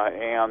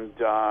 and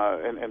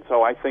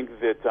so I think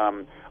that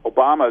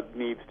Obama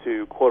needs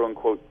to quote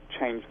unquote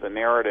change the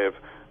narrative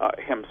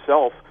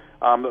himself.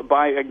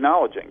 By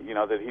acknowledging,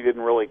 that he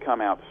didn't really come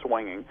out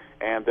swinging,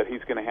 and that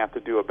he's going to have to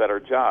do a better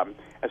job.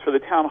 As for the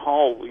town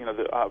hall,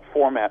 the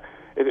format,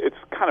 it's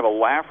kind of a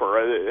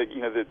laugher.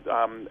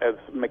 That as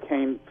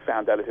McCain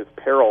found out at his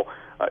peril,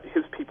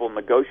 his people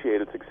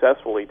negotiated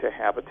successfully to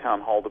have a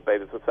town hall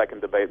debate as a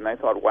second debate, and they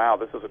thought, wow,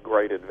 this is a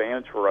great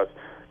advantage for us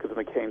because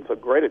McCain's so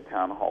great at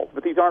town halls.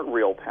 But these aren't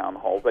real town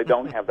halls. They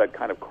don't have that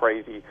kind of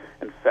crazy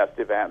and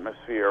festive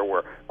atmosphere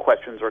where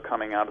questions are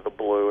coming out of the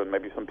blue and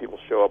maybe some people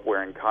show up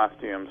wearing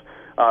costumes.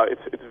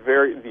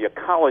 The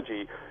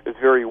ecology is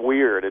very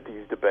weird at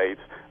these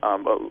debates,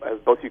 as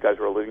both you guys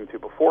were alluding to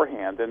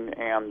beforehand,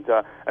 and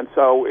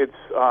so it's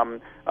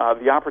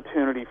the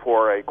opportunity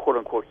for a quote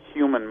unquote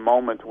human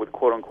moment with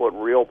quote unquote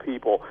real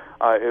people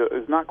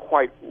is not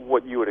quite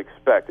what you would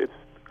expect. It's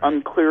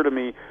unclear to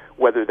me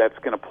whether that's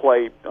going to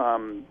play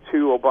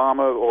to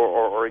Obama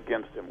or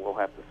against him. We'll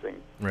have to see.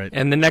 Right.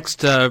 And the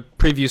next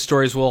preview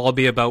stories will all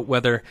be about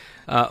whether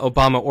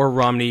Obama or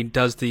Romney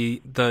does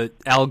the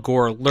Al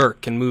Gore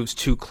lurk and moves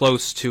too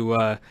close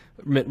to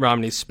Mitt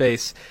Romney's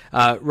space.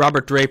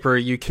 Robert Draper,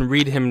 you can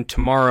read him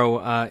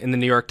tomorrow in the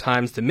New York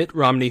Times, The Mitt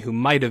Romney Who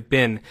Might Have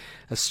Been,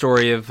 a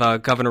story of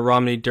Governor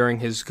Romney during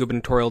his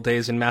gubernatorial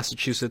days in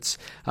Massachusetts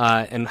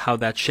and how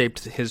that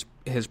shaped his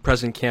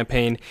present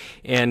campaign.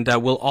 And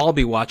we'll all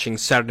be watching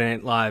Saturday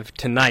Night Live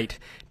tonight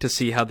to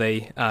see how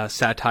they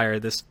satire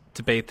this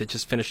debate that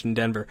just finished in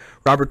Denver.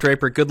 Robert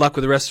Draper, good luck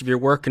with the rest of your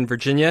work in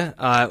Virginia.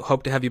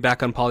 Hope to have you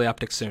back on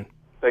PolyOptics soon.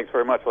 Thanks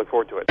very much. Look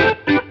forward to it.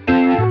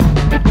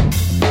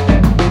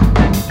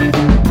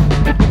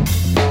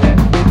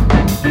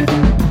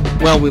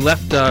 Well, we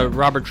left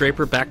Robert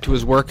Draper back to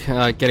his work,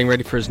 getting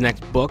ready for his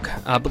next book.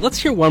 But let's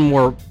hear one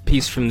more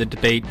piece from the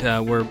debate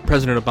where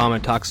President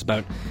Obama talks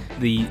about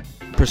the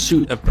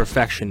pursuit of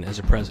perfection as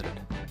a president.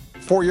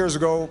 4 years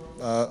ago,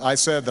 I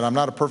said that I'm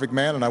not a perfect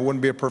man and I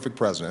wouldn't be a perfect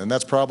president. And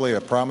that's probably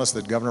a promise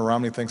that Governor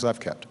Romney thinks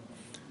I've kept.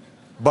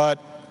 But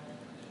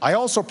I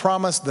also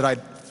promised that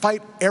I'd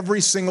fight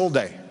every single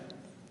day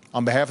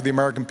on behalf of the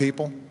American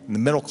people, and the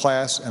middle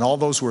class, and all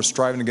those who are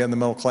striving to get in the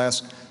middle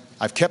class.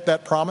 I've kept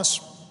that promise.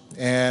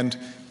 And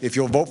if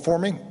you'll vote for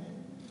me,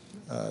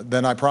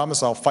 then I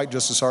promise I'll fight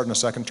just as hard in a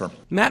second term.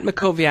 Matt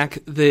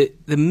Mackowiak,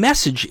 the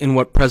message in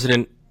what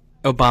President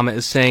Obama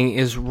is saying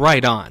is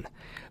right on.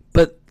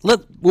 But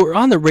we're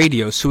on the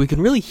radio, so we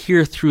can really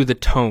hear through the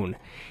tone.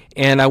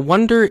 And I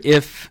wonder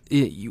if,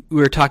 we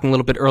were talking a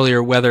little bit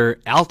earlier, whether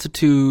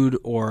altitude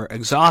or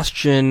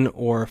exhaustion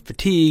or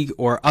fatigue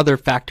or other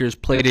factors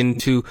played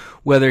into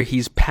whether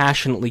he's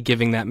passionately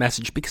giving that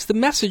message. Because the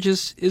message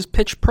is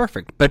pitch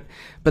perfect, but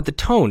the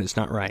tone is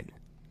not right.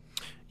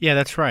 Yeah,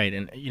 that's right.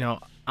 And,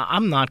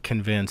 I'm not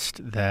convinced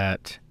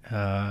that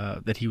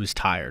he was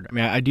tired. I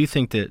mean, I do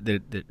think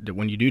that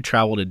when you do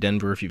travel to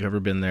Denver, if you've ever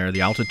been there,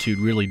 the altitude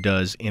really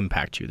does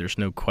impact you. There's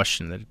no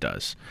question that it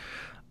does.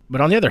 But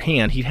on the other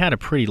hand, he'd had a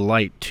pretty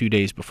light 2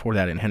 days before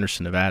that in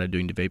Henderson, Nevada,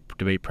 doing debate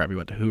prep. He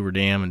went to Hoover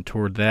Dam and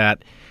toured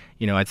that.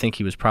 I think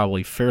he was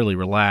probably fairly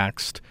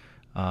relaxed,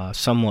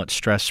 somewhat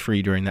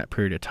stress-free during that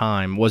period of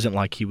time. It wasn't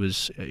like he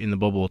was in the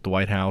bubble at the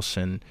White House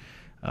and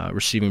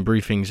receiving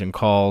briefings and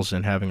calls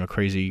and having a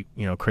crazy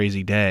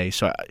day.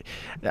 So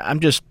I'm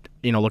just,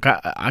 look,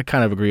 I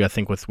kind of agree, I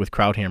think, with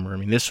Krauthammer. I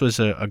mean, this was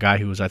a guy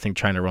who was, I think,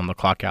 trying to run the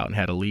clock out and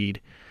had a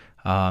lead.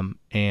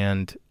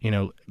 And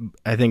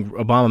I think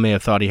Obama may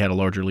have thought he had a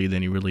larger lead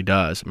than he really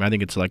does. I mean, I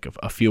think it's like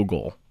a field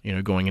goal,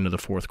 going into the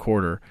fourth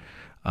quarter.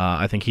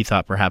 I think he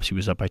thought perhaps he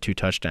was up by 2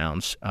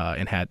 touchdowns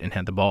and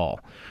had the ball.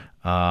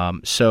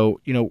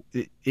 So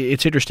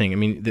it's interesting. I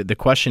mean, the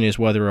question is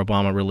whether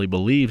Obama really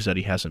believes that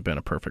he hasn't been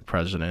a perfect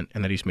president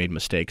and that he's made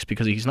mistakes,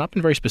 because he's not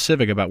been very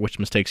specific about which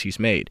mistakes he's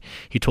made.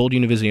 He told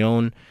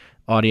Univision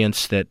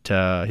audience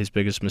that his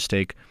biggest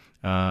mistake,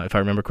 if I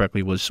remember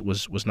correctly,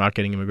 was not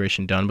getting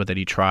immigration done, but that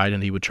he tried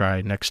and he would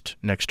try next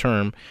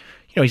term.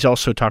 He's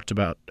also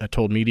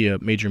told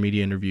major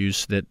media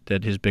interviews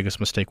that his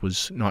biggest mistake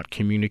was not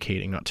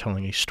communicating, not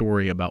telling a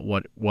story about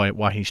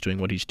why he's doing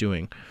what he's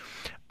doing.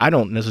 I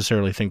don't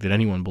necessarily think that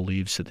anyone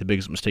believes that the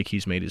biggest mistake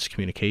he's made is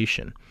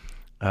communication.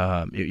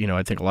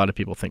 I think a lot of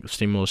people think the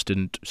stimulus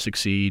didn't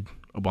succeed.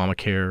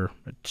 Obamacare,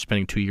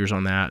 spending 2 years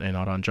on that and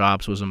not on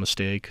jobs was a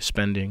mistake.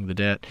 Spending, the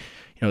debt,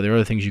 there are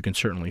other things you can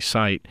certainly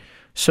cite.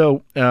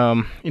 So,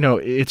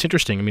 it's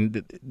interesting. I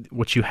mean,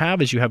 what you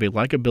have is you have a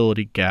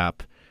likability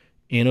gap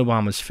in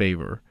Obama's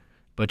favor,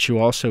 but you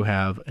also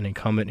have an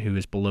incumbent who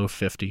is below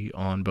 50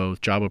 on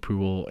both job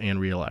approval and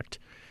reelect.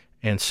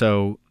 And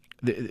so,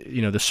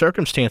 the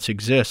circumstance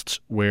exists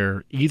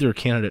where either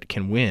candidate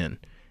can win,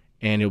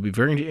 and it'll be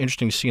very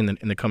interesting to see in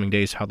the coming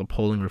days how the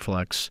polling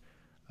reflects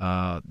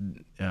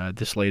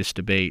this latest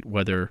debate,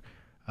 whether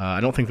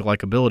I don't think the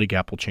likability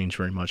gap will change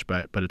very much,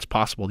 but it's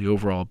possible the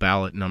overall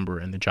ballot number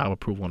and the job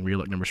approval and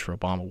reelect numbers for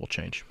Obama will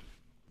change.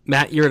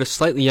 Matt, you're at a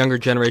slightly younger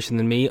generation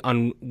than me.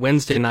 On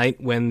Wednesday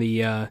night, when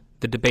the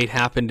debate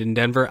happened in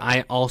Denver,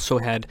 I also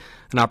had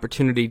an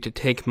opportunity to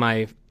take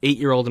my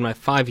 8-year-old and my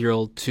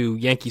 5-year-old to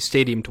Yankee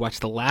Stadium to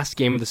watch the last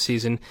game of the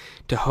season,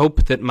 to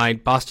hope that my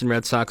Boston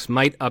Red Sox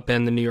might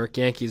upend the New York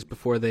Yankees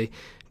before they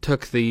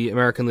took the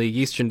American League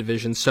Eastern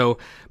Division. So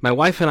my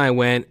wife and I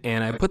went,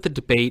 and I put the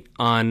debate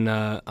on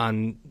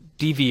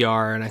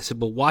DVR, and I said,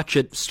 we'll watch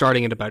it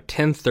starting at about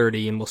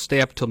 10:30, and we'll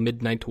stay up till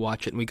midnight to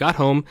watch it. And we got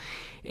home,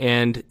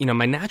 and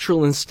my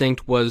natural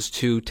instinct was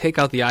to take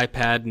out the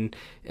iPad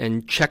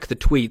and check the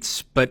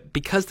tweets. But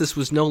because this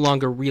was no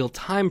longer real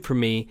time for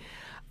me,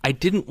 I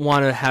didn't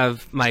want to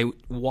have my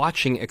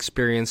watching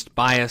experience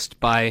biased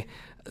by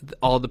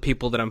all the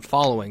people that I'm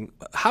following.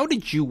 How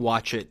did you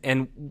watch it,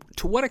 and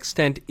to what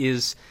extent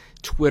is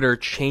Twitter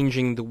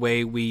changing the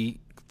way we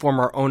form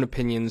our own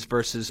opinions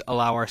versus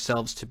allow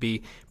ourselves to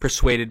be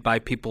persuaded by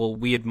people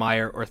we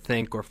admire or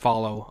think or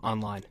follow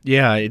online?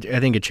 Yeah, I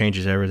think it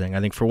changes everything. I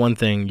think, for one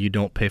thing, you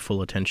don't pay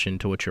full attention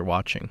to what you're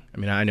watching. I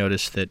mean, I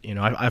noticed that,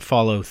 I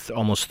follow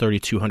almost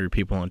 3,200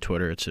 people on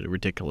Twitter. It's a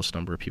ridiculous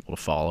number of people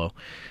to follow.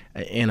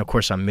 And, of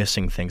course, I'm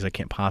missing things I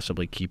can't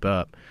possibly keep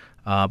up.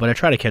 But I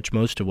try to catch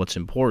most of what's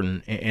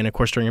important, and of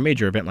course during a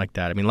major event like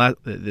that. I mean,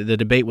 the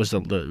debate was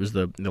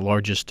the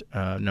largest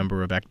amount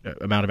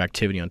of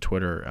activity on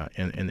Twitter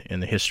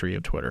in the history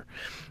of Twitter,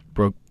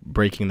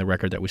 breaking the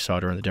record that we saw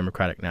during the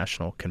Democratic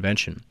National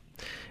Convention.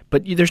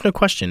 But there's no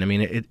question. I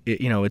mean,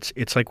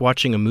 it's like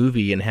watching a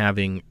movie and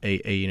having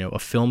a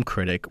film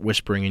critic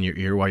whispering in your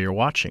ear while you're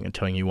watching and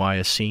telling you why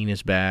a scene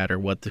is bad or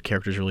what the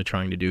character's really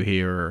trying to do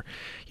here. Or,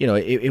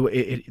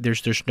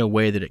 there's no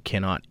way that it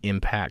cannot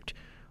impact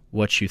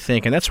what you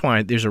think, and that's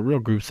why there's a real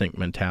groupthink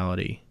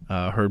mentality,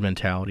 herd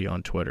mentality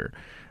on Twitter.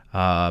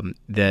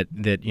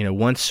 That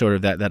once sort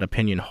of that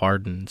opinion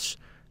hardens,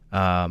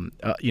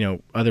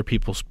 other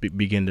people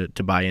begin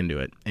to buy into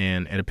it,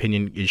 and an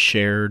opinion is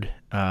shared,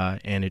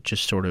 and it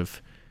just sort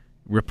of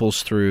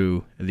ripples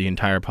through the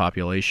entire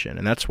population,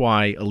 and that's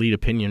why elite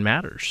opinion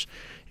matters.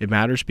 It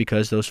matters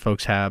because those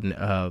folks have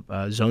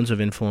zones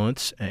of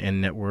influence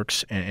and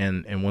networks,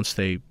 and once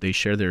they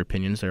share their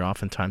opinions, they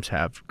oftentimes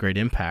have great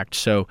impact.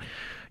 So,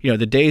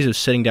 the days of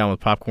sitting down with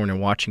popcorn and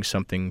watching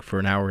something for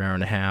an hour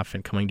and a half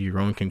and coming to your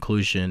own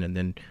conclusion and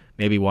then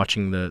maybe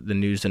watching the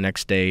news the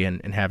next day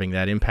and having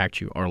that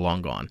impact you are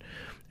long gone.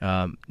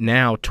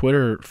 Now,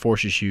 Twitter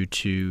forces you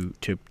to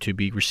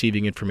be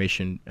receiving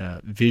information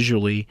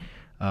visually,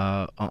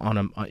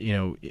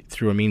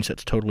 through a means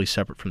that's totally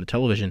separate from the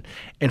television.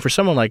 And for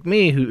someone like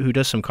me who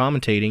does some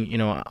commentating,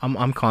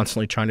 I'm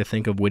constantly trying to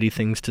think of witty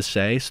things to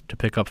say to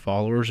pick up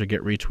followers or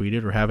get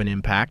retweeted or have an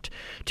impact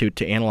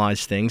to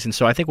analyze things. And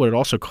so I think what it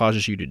also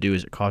causes you to do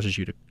is it causes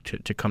you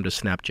to come to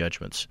snap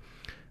judgments,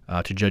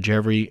 to judge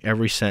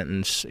every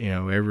sentence,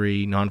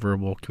 every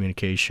nonverbal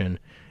communication,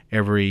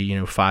 every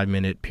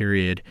 5-minute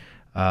period,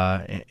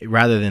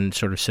 rather than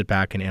sort of sit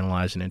back and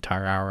analyze an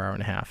entire hour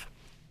and a half.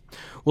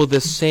 Well,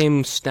 this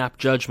same snap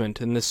judgment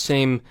and this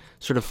same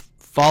sort of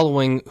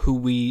following who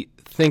we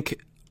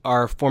think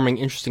are forming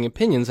interesting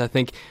opinions, I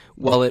think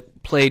while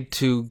it played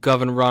to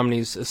Governor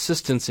Romney's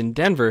assistance in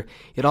Denver,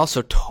 it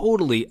also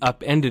totally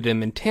upended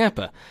him in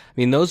Tampa. I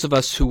mean, those of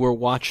us who were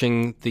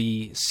watching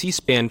the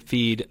C-SPAN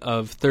feed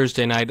of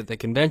Thursday night at the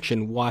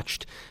convention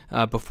watched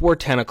before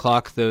 10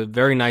 o'clock the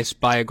very nice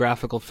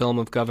biographical film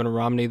of Governor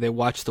Romney. They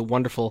watched the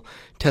wonderful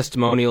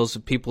testimonials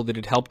of people that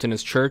had helped in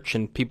his church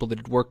and people that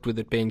had worked with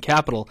at Bain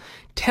Capital.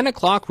 10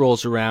 o'clock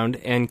rolls around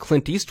and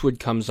Clint Eastwood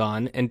comes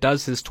on and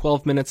does his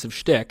 12 minutes of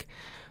shtick,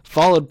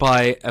 followed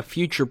by a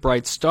future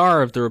bright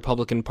star of the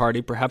Republican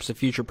Party, perhaps a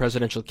future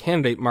presidential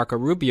candidate, Marco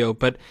Rubio.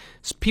 But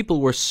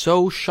people were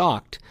so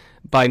shocked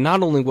by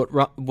not only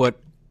what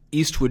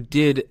Eastwood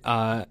did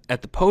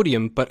at the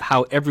podium, but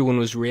how everyone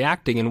was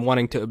reacting and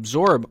wanting to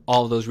absorb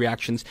all of those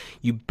reactions.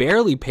 You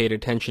barely paid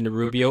attention to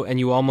Rubio, and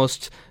you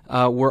almost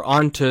were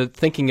on to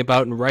thinking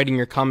about and writing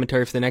your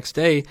commentary for the next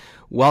day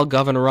while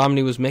Governor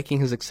Romney was making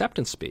his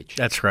acceptance speech.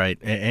 That's right.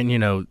 And you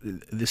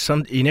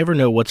never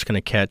know what's going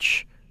to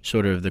catch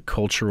sort of the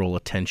cultural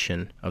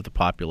attention of the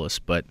populace,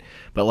 but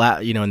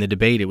in the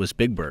debate it was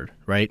Big Bird,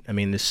 right? I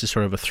mean, this is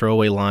sort of a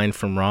throwaway line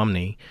from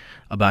Romney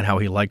about how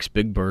he likes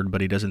Big Bird, but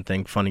he doesn't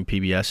think funding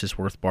PBS is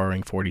worth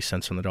borrowing 40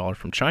 cents on the dollar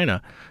from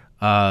China.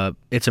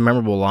 It's a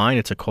memorable line.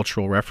 It's a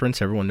cultural reference.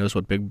 Everyone knows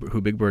who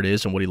Big Bird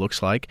is and what he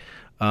looks like.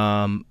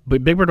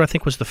 But Big Bird, I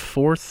think, was the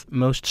 4th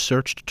most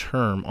searched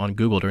term on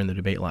Google during the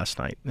debate last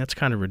night. And that's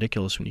kind of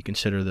ridiculous when you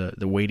consider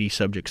the weighty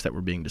subjects that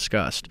were being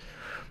discussed.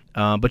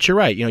 But you're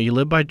right. You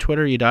live by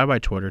Twitter, you die by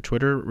Twitter.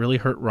 Twitter really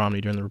hurt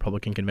Romney during the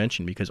Republican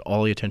convention because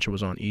all the attention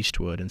was on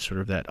Eastwood and sort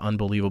of that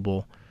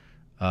unbelievable,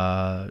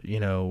 off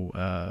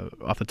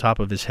the top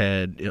of his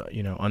head,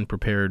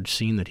 unprepared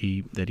scene that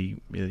he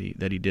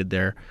did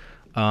there.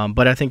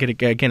 But I think I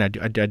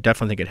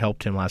definitely think it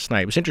helped him last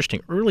night. It was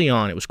interesting. Early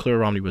on, it was clear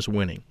Romney was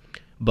winning,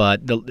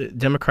 but the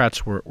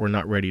Democrats were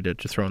not ready to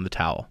throw in the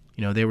towel.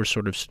 They were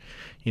sort of,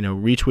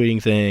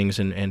 retweeting things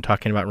and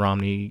talking about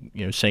Romney,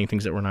 saying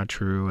things that were not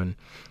true and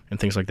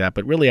things like that.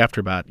 But really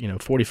after about,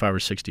 45 or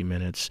 60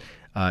 minutes,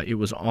 it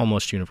was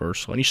almost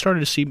universal. And you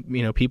started to see,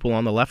 people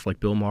on the left like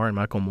Bill Maher and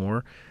Michael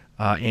Moore,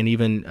 and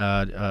even,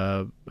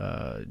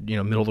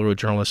 middle-of-the-road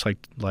journalists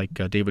like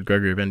David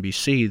Gregory of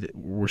NBC that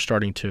were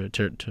starting to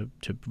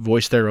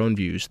voice their own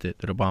views that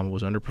Obama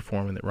was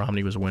underperforming, that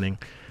Romney was winning.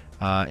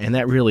 And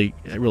that really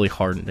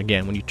hardened.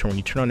 Again, when you turn on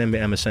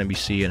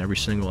MSNBC and every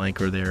single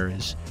anchor there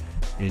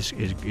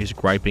is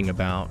griping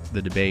about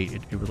the debate,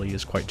 it really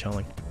is quite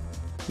telling.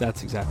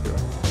 That's exactly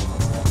right.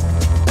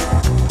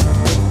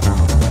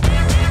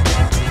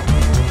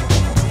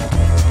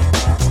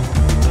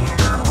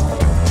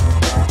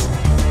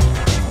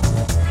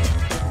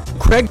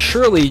 Craig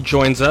Shirley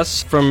joins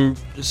us from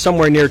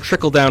somewhere near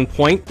Trickle-Down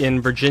Point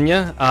in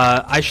Virginia.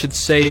 I should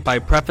say by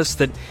preface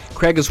that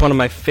Craig is one of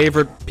my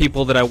favorite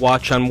people that I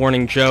watch on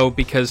Morning Joe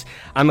because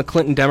I'm a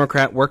Clinton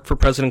Democrat, worked for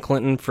President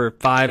Clinton for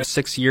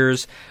 5-6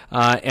 years,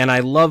 and I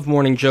love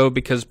Morning Joe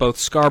because both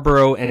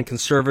Scarborough and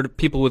conservative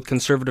people with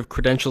conservative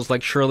credentials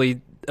like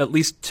Shirley, at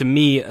least to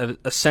me, a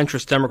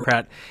centrist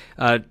Democrat,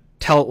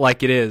 tell it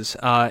like it is.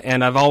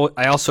 And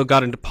I also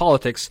got into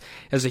politics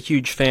as a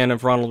huge fan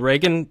of Ronald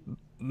Reagan,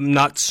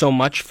 not so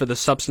much for the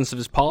substance of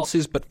his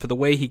policies, but for the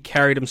way he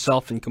carried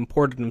himself and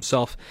comported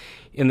himself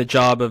in the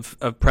job of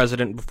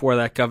president, before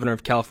that governor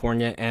of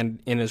California, and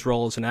in his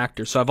role as an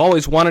actor. So I've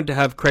always wanted to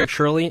have Craig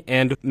Shirley,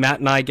 and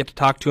Matt and I get to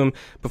talk to him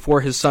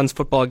before his son's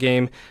football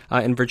game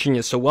in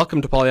Virginia. So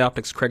welcome to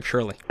Polyoptics, Craig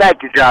Shirley.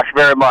 Thank you, Josh,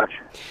 very much.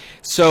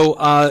 So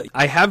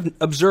I have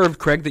observed,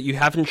 Craig, that you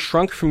haven't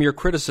shrunk from your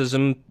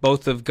criticism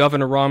both of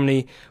Governor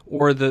Romney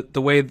or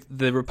the way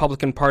the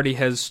Republican Party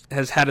has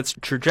had its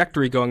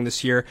trajectory going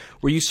this year.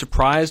 Were you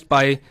surprised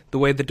by the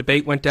way the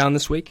debate went down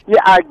this week?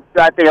 Yeah, I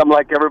think I'm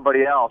like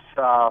everybody else,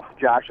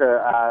 Josh.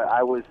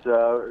 I was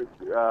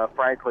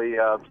frankly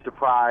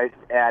surprised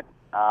at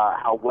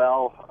how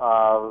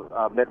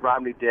well Mitt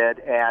Romney did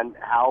and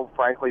how,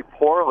 frankly,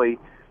 poorly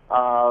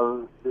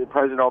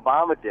President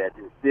Obama did.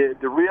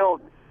 The real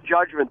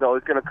judgment, though,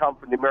 is going to come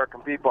from the American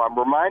people. I'm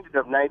reminded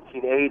of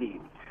 1980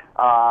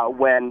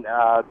 when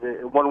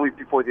 1 week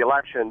before the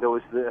election there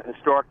was the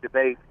historic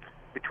debate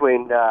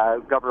between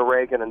Governor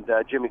Reagan and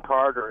Jimmy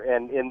Carter,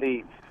 and in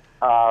the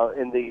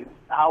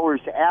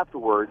hours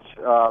afterwards,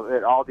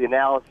 all the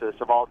analysis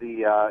of all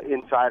the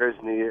insiders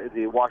and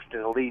the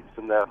Washington elites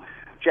and the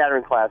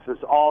chattering classes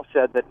all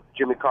said that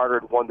Jimmy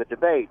Carter had won the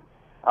debate.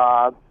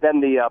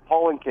 Then the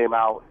polling came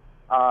out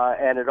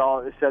and it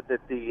said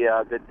that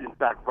that in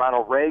fact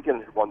Ronald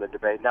Reagan had won the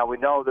debate. Now we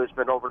know there's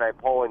been overnight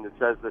polling that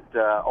says that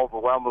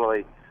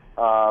overwhelmingly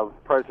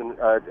President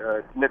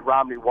Mitt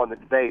Romney won the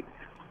debate.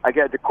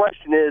 Again, the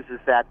question is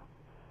that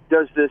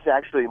does this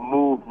actually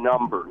move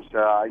numbers?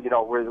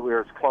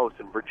 Where it's close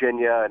in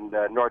Virginia and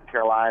North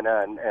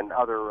Carolina and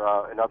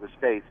other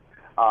states,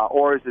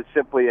 or is it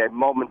simply a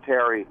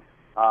momentary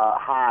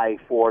high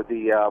for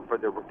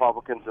the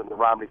Republicans and the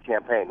Romney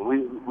campaign?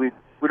 We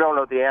don't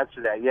know the answer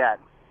to that yet,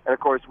 and of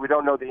course we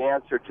don't know the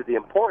answer to the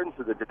importance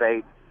of the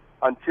debate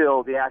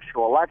until the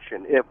actual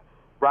election. If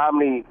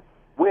Romney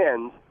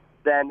wins,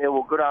 then it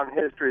will go down in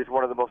history as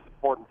one of the most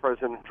important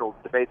presidential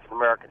debates in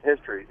American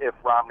history. If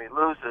Romney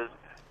loses,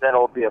 then it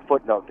will be a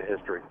footnote to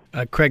history.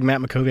 Craig,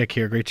 Matt Mackoviak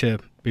here. Great to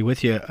be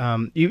with you.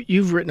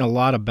 You've written a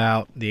lot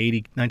about the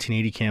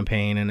 1980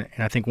 campaign, and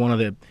I think one of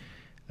the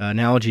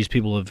analogies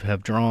people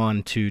have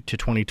drawn to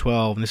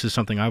 2012, and this is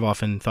something I've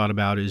often thought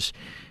about, is,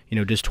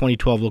 does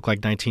 2012 look like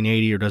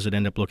 1980, or does it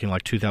end up looking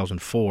like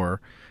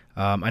 2004?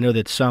 I know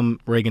that some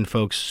Reagan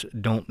folks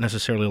don't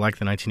necessarily like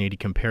the 1980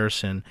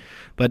 comparison,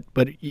 but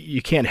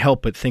you can't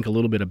help but think a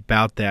little bit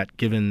about that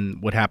given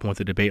what happened with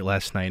the debate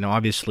last night. Now,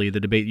 obviously, the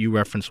debate you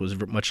referenced was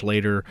much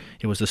later.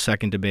 It was the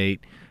second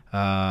debate.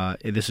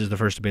 This is the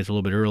first debate, a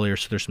little bit earlier,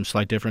 so there's some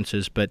slight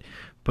differences. But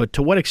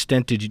to what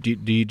extent did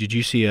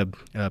you see a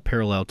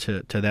parallel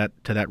to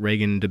that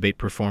Reagan debate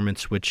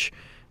performance, which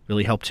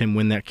really helped him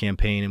win that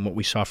campaign, and what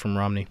we saw from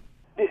Romney?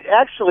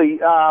 Actually,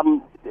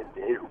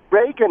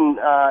 Reagan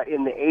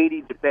in the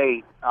 80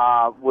 debate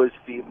was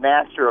the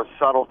master of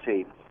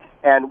subtlety,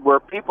 and where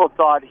people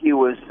thought he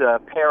was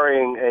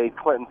parrying a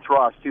Clinton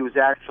thrust, he was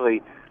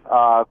actually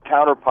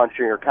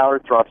counterpunching or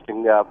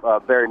counter-thrusting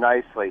very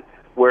nicely.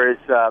 Whereas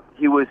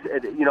he was,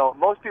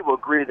 most people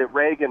agree that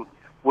Reagan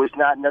was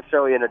not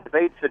necessarily in a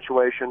debate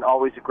situation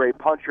always a great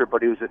puncher,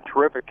 but he was a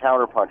terrific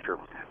counterpuncher.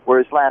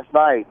 Whereas last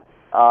night,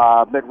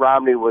 Mitt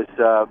Romney was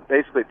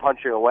basically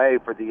punching away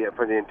for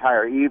the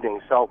entire evening.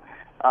 So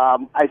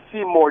I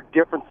see more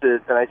differences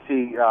than I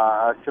see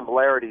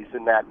similarities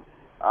in that.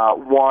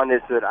 One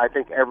is that I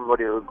think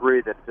everybody will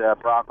agree that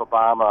Barack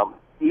Obama,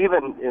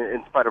 even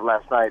in spite of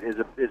last night, is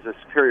a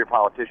superior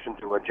politician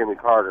to Jimmy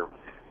Carter.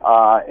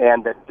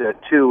 And that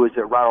two is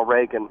that Ronald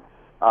Reagan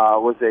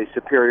was a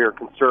superior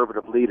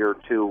conservative leader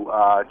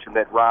to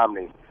Mitt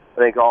Romney. I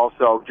think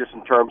also just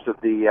in terms of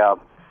the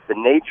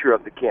nature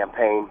of the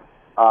campaign,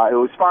 it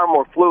was far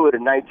more fluid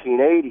in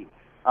 1980.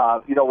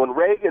 When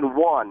Reagan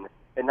won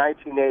in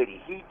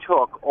 1980, he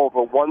took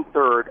over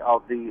 1/3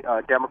 of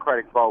the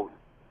Democratic vote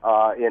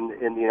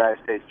in the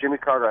United States. Jimmy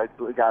Carter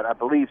got, I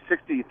believe,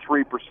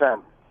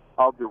 63%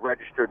 of the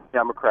registered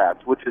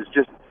Democrats, which is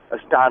just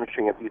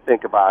astonishing if you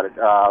think about it,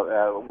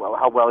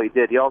 how well he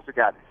did. He also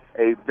got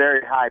a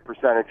very high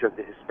percentage of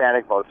the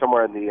Hispanic vote,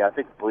 somewhere in the, I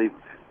believe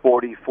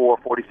 44,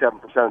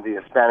 47% of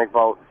the Hispanic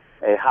vote,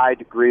 a high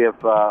degree of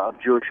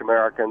Jewish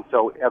Americans.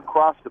 So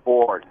across the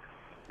board,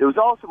 it was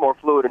also more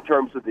fluid in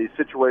terms of the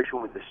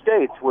situation with the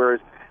states, whereas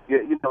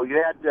you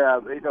had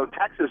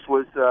Texas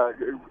was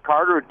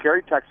Carter had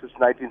carried Texas in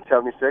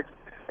 1976,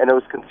 and it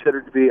was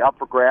considered to be up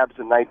for grabs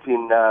in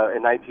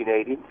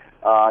 1980.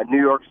 New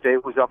York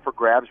State was up for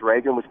grabs.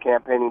 Reagan was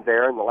campaigning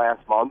there in the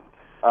last month.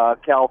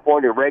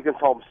 California, Reagan's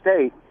home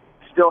state,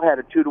 still had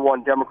a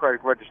 2-to-1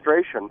 Democratic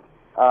registration,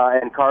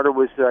 and Carter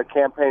was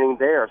campaigning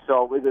there.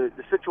 So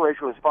the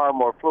situation was far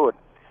more fluid.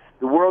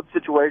 The world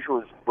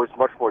situation was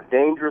much more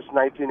dangerous in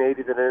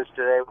 1980 than it is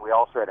today. We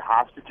also had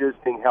hostages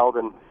being held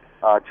in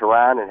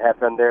Tehran and have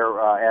been there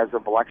as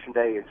of Election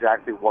Day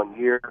exactly 1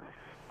 year.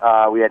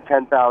 We had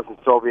 10,000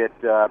 Soviet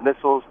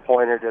missiles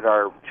pointed at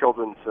our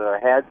children's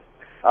heads.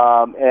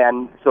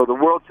 And so the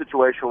world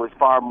situation was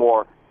far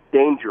more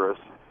dangerous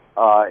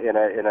in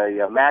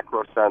a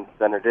macro sense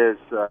than it is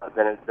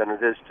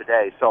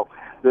today. So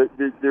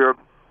there are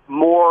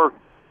more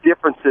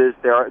differences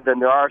than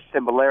there are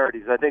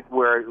similarities. I think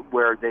where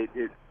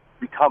it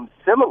becomes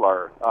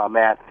similar,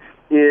 Matt,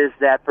 is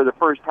that for the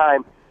first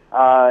time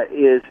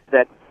is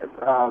that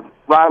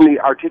Romney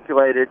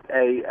articulated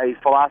a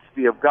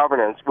philosophy of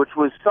governance which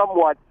was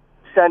somewhat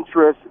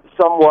centrist,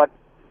 somewhat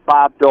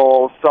Bob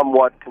Dole,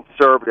 somewhat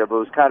conservative. It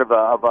was kind of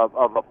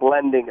a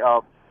blending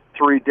of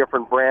three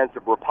different brands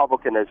of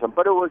republicanism,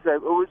 but it was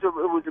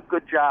a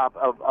good job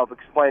of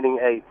explaining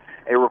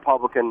a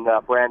Republican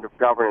brand of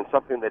governance,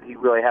 something that he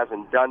really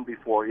hasn't done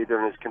before, either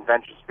in his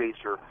convention speech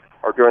or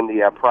during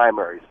the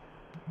primaries.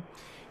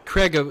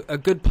 Craig, a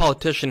good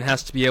politician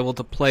has to be able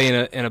to play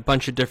in a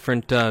bunch of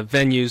different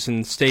venues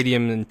and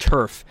stadium and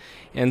turf,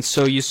 and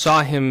so you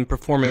saw him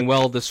performing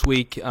well this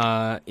week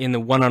in the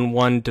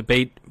one-on-one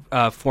debate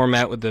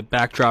format with the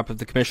backdrop of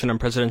the Commission on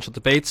Presidential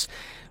Debates.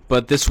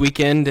 But this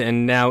weekend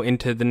and now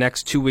into the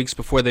next 2 weeks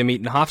before they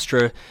meet in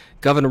Hofstra,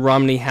 Governor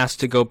Romney has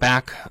to go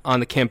back on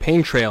the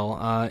campaign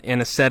trail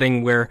in a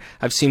setting where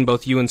I've seen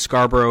both you and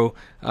Scarborough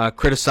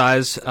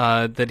criticize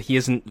that he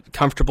isn't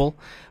comfortable.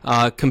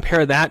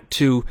 Compare that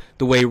to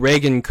the way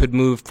Reagan could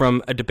move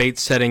from a debate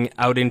setting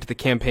out into the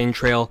campaign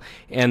trail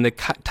and the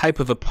type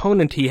of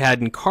opponent he had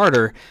in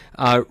Carter.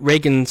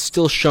 Reagan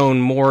still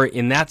shown more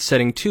in that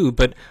setting too,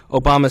 but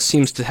Obama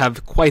seems to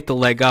have quite the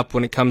leg up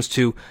when it comes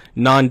to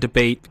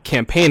non-debate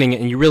campaigning,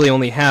 and you really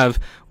only have,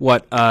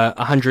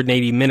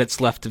 180 minutes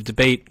left of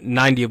debate,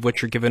 90 of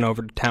which are given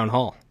over to town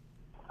hall.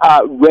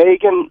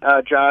 Reagan,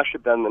 Josh,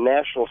 had been on the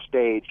national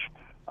stage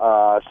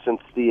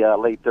since the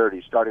late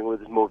 30s, starting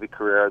with his movie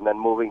career and then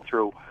moving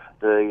through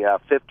the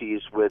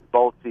 50s with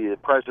both the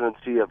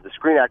presidency of the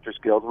Screen Actors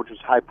Guild, which was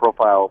a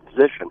high-profile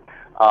position,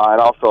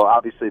 and also,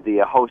 obviously, the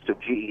host of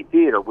GE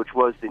Theater, which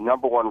was the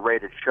 #1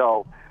 rated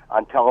show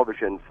on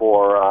television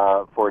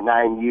for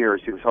 9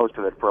 years. He was host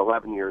of it for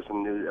 11 years,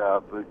 and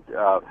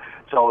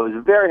so it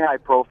was very high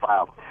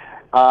profile.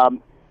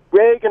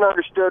 Reagan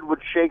understood what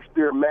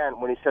Shakespeare meant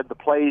when he said the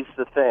play's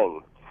the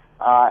thing.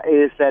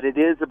 Is that it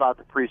is about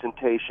the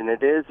presentation,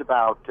 it is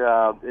about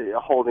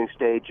holding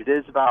stage, it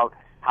is about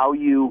how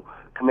you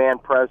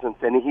command presence,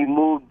 and he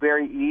moved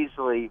very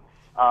easily,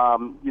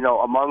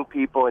 among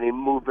people, and he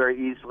moved very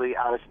easily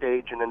on a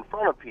stage and in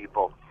front of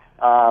people.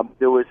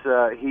 It was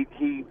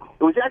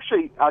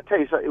actually, I'll tell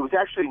you something, it was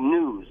actually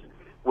news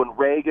when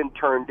Reagan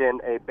turned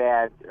in a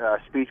bad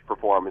speech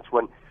performance.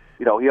 When,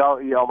 he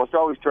almost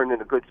always turned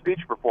in a good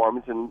speech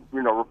performance, and,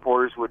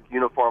 reporters would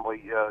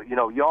uniformly,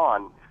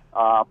 yawn.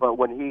 But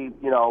when he,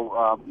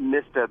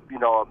 missed a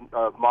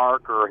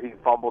mark, or he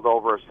fumbled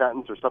over a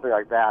sentence or something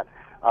like that,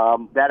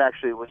 that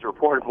actually was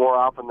reported more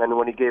often than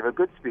when he gave a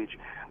good speech.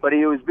 But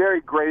he was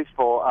very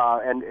graceful,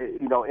 and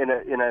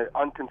in an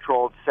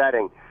uncontrolled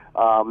setting.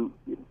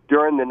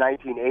 During the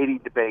 1980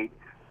 debate,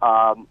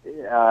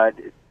 as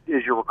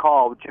you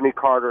recall, Jimmy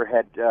Carter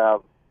had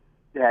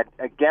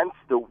against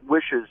the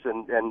wishes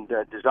and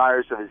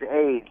desires of his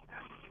aide,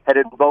 had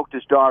invoked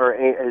his daughter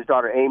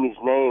Amy's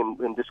name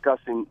in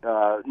discussing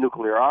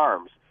nuclear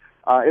arms.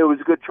 It was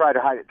a good try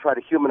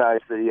to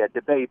humanize the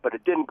debate, but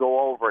it didn't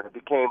go over, and it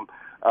became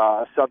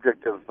a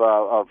subject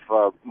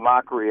of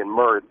mockery and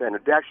mirth, and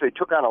it actually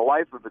took on a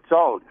life of its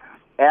own.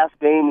 Ask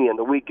Amy, in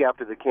the week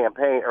after the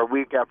campaign, or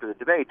week after the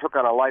debate, took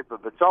on a life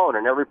of its own,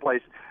 and every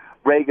place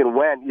Reagan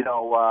went,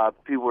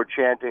 people were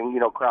chanting,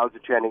 crowds were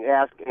chanting,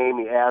 "Ask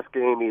Amy,"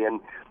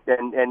 and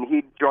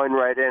he'd join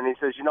right in. He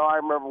says, I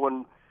remember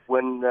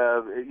when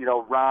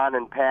Ron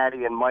and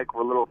Patty and Mike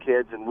were little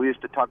kids, and we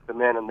used to tuck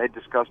them in, and they'd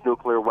discuss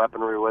nuclear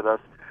weaponry with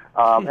us,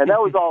 and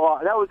that was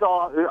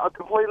all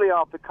completely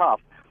off the cuff,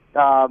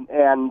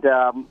 and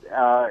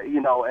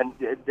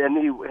then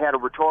he had a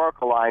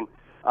rhetorical line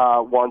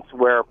once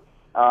where.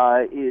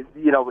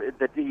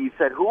 That he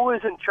said, "Who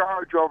is in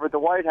charge over at the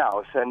White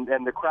House?" And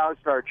the crowd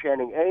started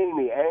chanting,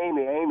 "Amy,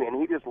 Amy, Amy," and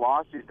he just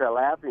lost. He started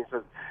laughing. He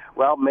says,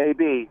 "Well,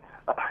 maybe."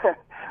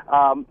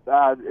 And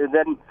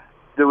then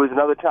there was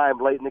another time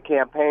late in the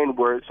campaign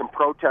where some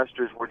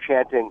protesters were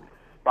chanting,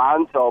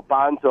 "Bonzo,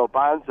 Bonzo,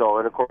 Bonzo,"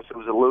 and of course it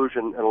was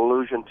an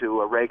allusion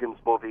to Reagan's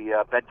movie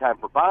Bedtime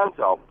for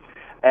Bonzo.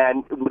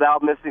 And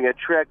without missing a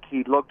trick,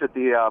 he looked at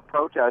the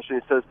protester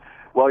and he says,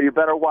 "Well, you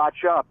better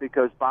watch up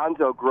because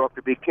Bonzo grew up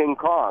to be King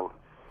Kong."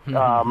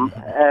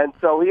 And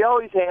so he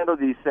always handled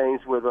these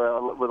things with a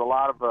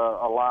lot of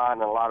elan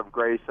and a lot of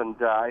grace, and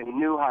he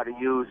knew how to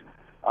use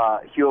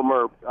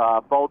humor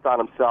both on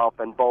himself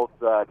and both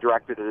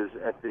directed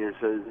at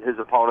his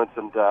opponents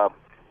and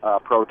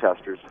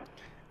protesters.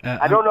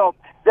 I don't know.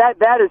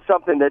 That is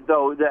something that,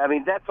 though,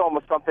 that's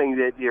almost something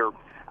that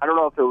I don't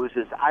know if it was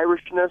his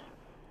Irishness.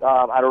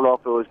 I don't know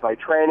if it was by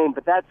training,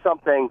 but that's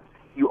something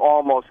you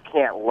almost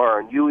can't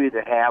learn. You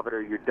either have it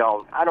or you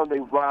don't. I don't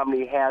think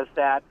Romney has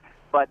that,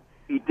 but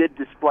he did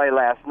display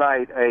last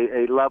night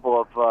a level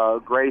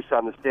of grace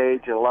on the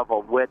stage and a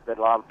level of wit that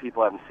a lot of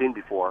people haven't seen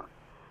before.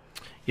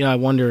 Yeah, I've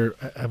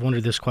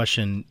wondered this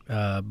question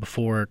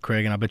before,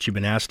 Craig, and I bet you've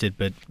been asked it,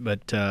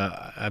 but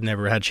I've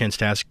never had a chance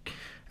to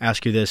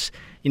ask you this.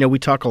 We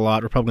talk a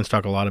lot, Republicans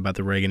talk a lot about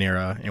the Reagan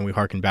era, and we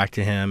hearken back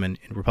to him, and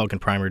in Republican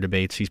primary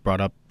debates he's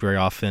brought up very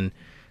often.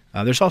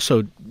 There's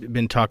also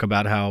been talk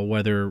about how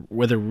whether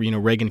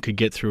Reagan could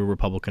get through a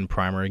Republican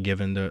primary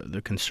given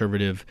the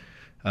conservative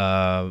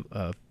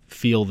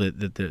feel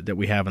that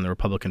we have in the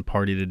Republican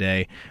Party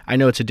today. I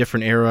know it's a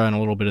different era, and a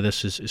little bit of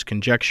this is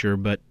conjecture,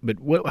 but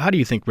how do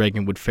you think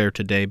Reagan would fare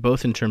today,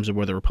 both in terms of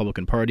where the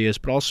Republican Party is,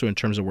 but also in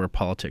terms of where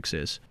politics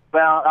is?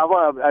 Well,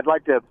 I'd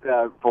like to,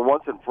 for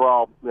once and for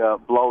all,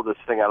 blow this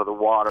thing out of the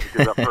water,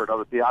 because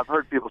I've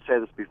heard people say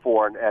this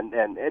before, and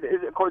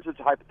of course it's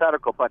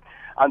hypothetical, but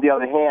on the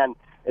other hand,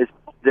 is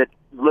that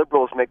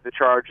liberals make the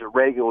charge that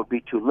Reagan would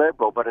be too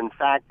liberal. But in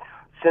fact,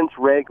 since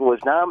Reagan was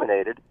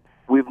nominated,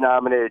 we've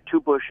nominated 2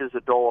 Bushes,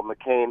 a Dole, a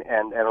McCain,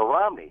 and a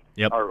Romney.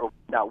 Yep. Or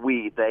not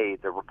we, they,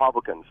 the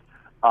Republicans.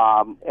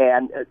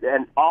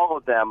 And all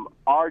of them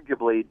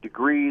arguably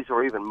degrees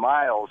or even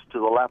miles to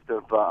the left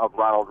of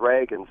Ronald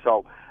Reagan.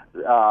 So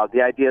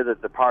the idea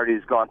that the party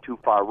has gone too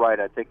far right,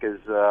 I think, is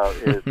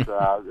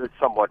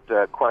somewhat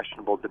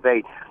questionable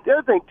debate. The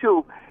other thing,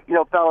 too,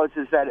 fellas,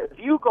 is that if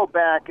you go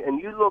back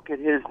and you look at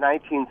his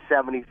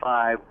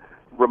 1975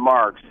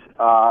 remarks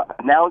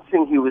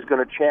announcing he was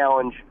going to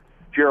challenge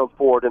Gerald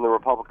Ford in the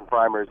Republican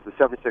primaries, the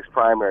 76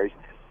 primaries,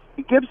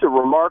 he gives a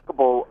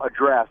remarkable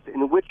address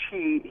in which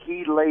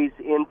he lays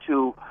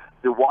into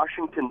the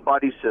Washington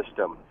buddy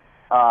system,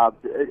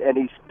 and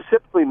he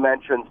specifically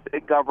mentions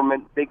big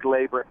government, big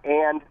labor,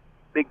 and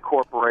big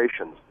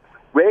corporations.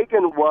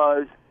 Reagan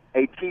was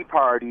a Tea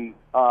Party,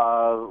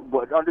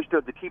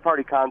 understood the Tea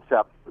Party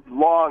concept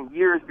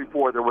years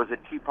before there was a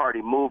Tea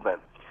Party movement.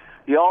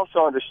 He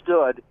also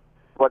understood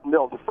what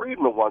Milton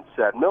Friedman once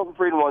said. Milton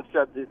Friedman once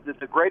said that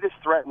the greatest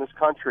threat in this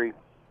country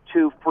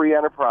to free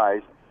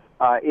enterprise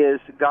is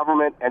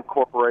government and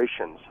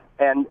corporations,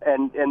 and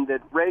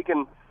that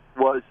Reagan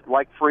was,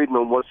 like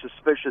Friedman, was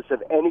suspicious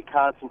of any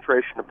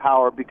concentration of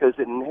power because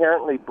it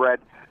inherently bred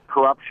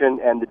corruption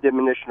and the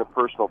diminution of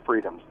personal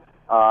freedoms.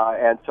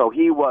 And so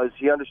he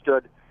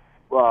understood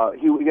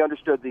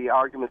the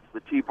arguments of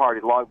the Tea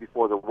Party long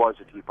before there was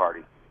a Tea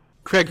Party.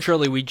 Craig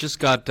Shirley, we just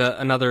got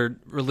another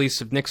release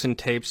of Nixon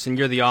tapes, and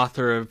you're the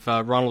author of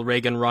Ronald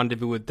Reagan,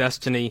 Rendezvous with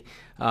Destiny,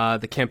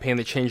 the campaign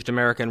that changed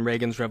America and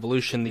Reagan's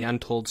Revolution, the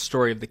untold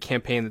story of the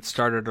campaign that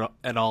started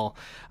it all.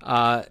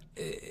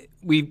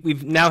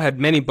 We've now had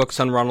many books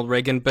on Ronald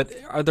Reagan, but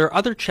are there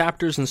other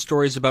chapters and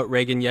stories about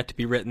Reagan yet to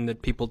be written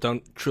that people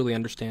don't truly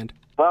understand?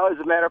 Well, as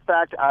a matter of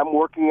fact, I'm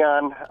working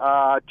on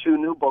 2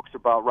 new books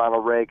about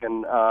Ronald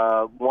Reagan,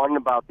 one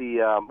about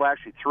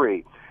actually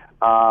 3.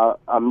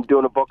 I'm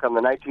doing a book on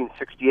the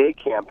 1968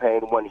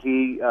 campaign when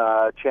he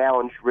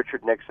challenged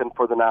Richard Nixon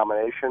for the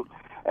nomination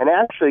and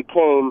actually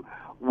came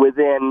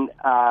within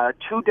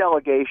 2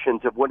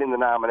 delegations of winning the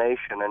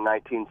nomination in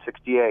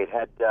 1968.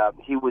 Had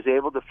he was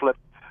able to flip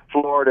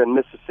Florida and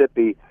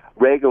Mississippi,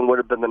 Reagan would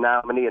have been the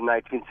nominee in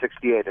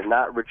 1968 and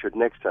not Richard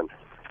Nixon.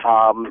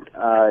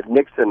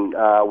 Nixon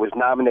was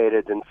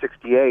nominated in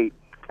 68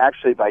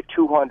 actually by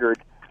 200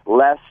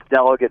 less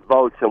delegate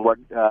votes than what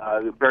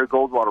Barry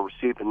Goldwater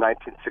received in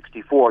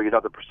 1964.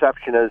 The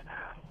perception is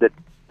that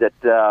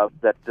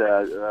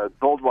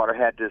Goldwater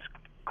had to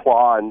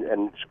claw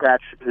and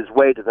scratch his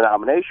way to the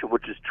nomination,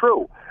 which is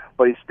true,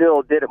 but he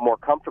still did it more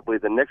comfortably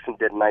than Nixon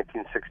did in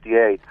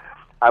 1968.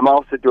 I'm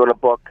also doing a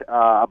book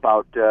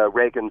about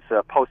Reagan's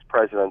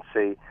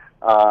post-presidency,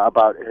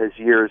 about his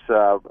years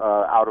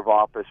out of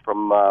office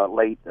from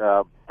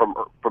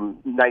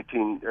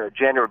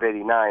January of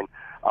 '89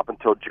 up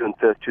until June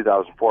 5th,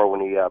 2004, when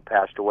he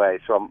passed away.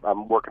 So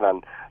I'm working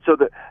on. So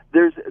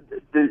there's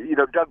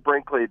Doug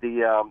Brinkley,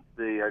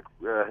 the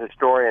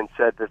historian,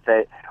 said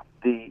that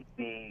the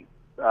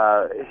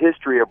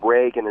history of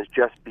Reagan is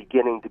just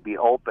beginning to be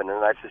open,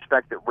 and I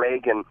suspect that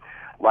Reagan,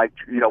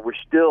 we're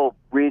still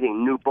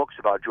reading new books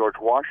about George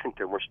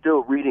Washington. We're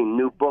still reading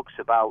new books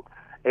about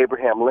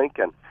Abraham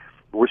Lincoln.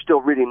 We're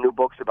still reading new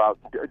books about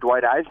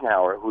Dwight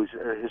Eisenhower, whose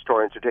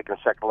historians are taking a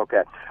second look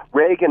at.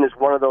 Reagan is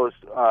one of those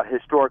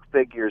historic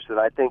figures that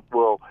I think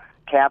will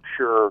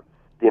capture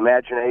the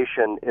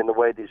imagination in the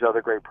way these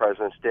other great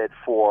presidents did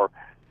for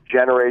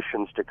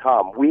generations to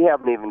come. We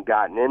haven't even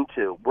gotten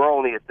into, we're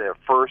only at the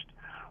first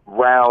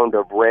round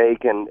of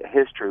Reagan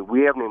history.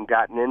 We haven't even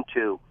gotten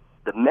into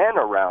the men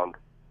around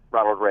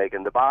Ronald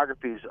Reagan, the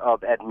biographies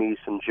of Ed Meese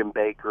and Jim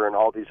Baker and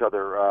all these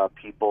other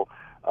people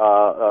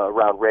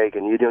around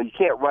Reagan. You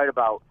can't write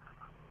about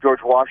George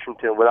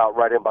Washington without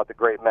writing about the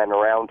great men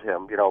around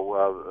him,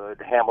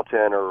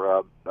 Hamilton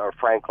or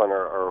Franklin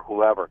or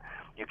whoever.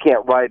 You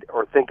can't write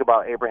or think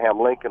about Abraham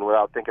Lincoln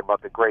without thinking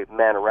about the great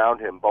men around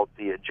him, both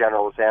the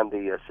generals and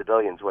the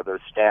civilians, whether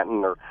it's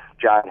Stanton or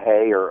John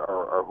Hay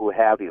or who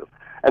have you.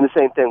 And the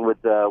same thing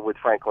with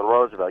Franklin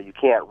Roosevelt. You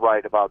can't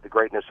write about the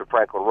greatness of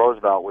Franklin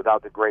Roosevelt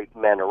without the great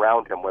men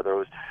around him, whether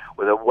it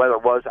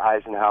was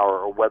Eisenhower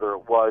or whether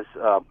it was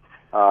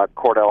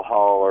Cordell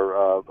Hull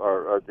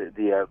or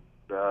the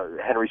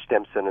Henry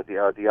Stimson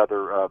or the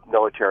other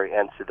military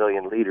and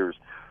civilian leaders.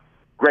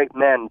 Great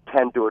men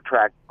tend to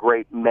attract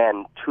great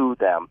men to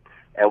them,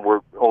 and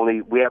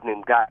we haven't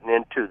even gotten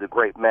into the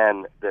great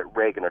men that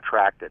Reagan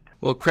attracted.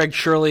 Well, Craig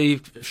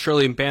Shirley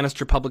and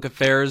Bannister Public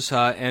Affairs,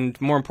 and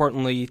more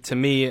importantly to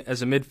me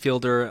as a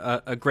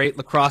midfielder, a great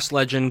lacrosse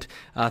legend.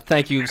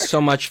 Thank you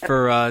so much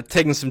for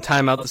taking some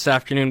time out this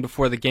afternoon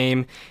before the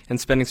game and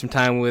spending some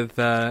time with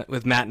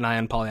Matt and I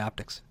on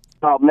PolyOptics.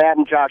 Well, Matt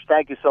and Josh,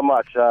 thank you so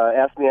much.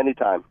 Ask me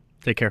anytime.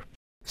 Take care.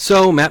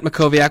 So, Matt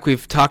Mackowiak,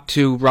 we've talked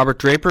to Robert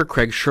Draper,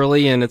 Craig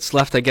Shirley, and it's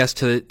left, I guess,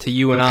 to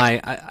you and I.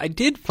 I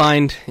did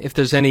find, if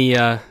there's any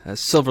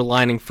silver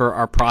lining for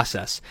our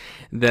process,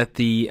 that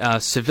the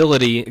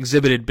civility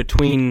exhibited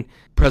between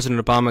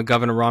President Obama,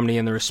 Governor Romney,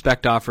 and the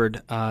respect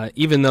offered,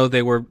 even though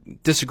they were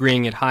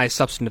disagreeing at high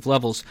substantive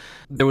levels,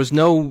 there was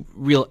no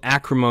real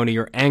acrimony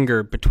or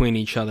anger between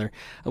each other.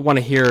 I want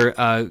to hear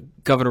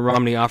Governor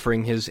Romney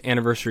offering his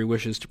anniversary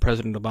wishes to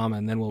President Obama,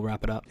 and then we'll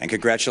wrap it up. And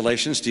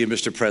congratulations to you,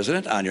 Mr.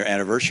 President, on your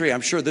anniversary. I'm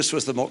sure this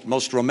was the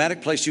most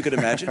romantic place you could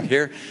imagine,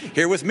 here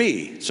with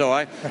me.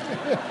 So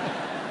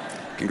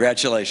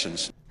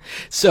Congratulations.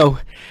 So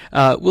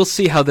we'll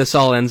see how this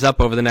all ends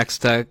up over the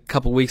next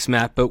couple weeks,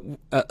 Matt, but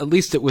at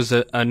least it was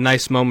a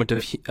nice moment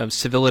of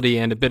civility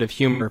and a bit of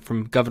humor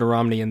from Governor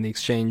Romney in the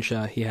exchange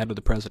he had with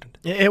the president.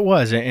 It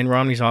was, and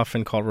Romney's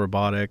often called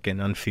robotic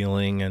and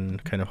unfeeling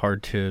and kind of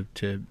hard to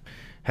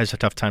has a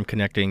tough time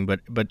connecting, but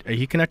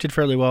he connected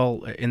fairly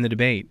well in the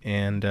debate,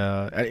 and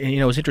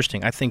it was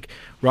interesting. I think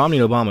Romney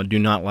and Obama do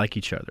not like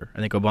each other.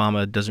 I think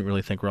Obama doesn't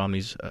really think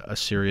Romney's a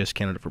serious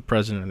candidate for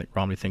president. I think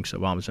Romney thinks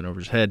Obama's in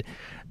over his head.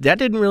 That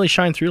didn't really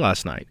shine through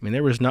last night. I mean,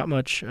 there was not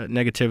much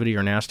negativity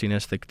or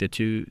nastiness. The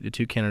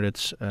two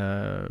candidates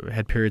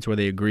had periods where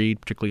they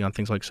agreed, particularly on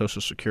things like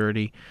Social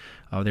Security.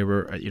 They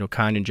were,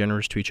 kind and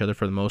generous to each other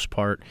for the most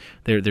part.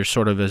 There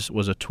sort of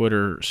was a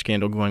Twitter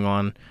scandal going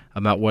on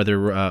about whether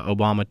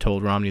Obama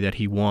told Romney that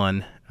he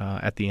won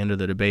at the end of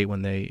the debate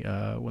when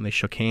they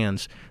shook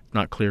hands.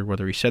 Not clear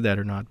whether he said that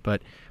or not,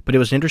 but it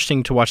was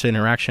interesting to watch the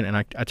interaction. And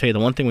I tell you, the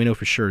one thing we know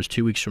for sure is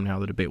 2 weeks from now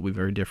the debate will be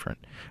very different.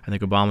 I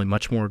think Obama will be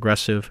much more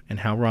aggressive, and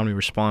how Romney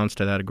responds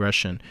to that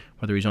aggression,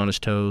 whether he's on his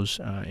toes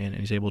and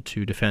he's able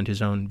to defend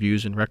his own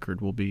views and record,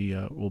 will be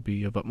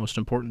of utmost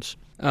importance.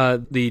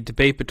 The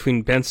debate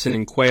between Benson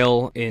and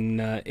Quayle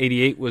in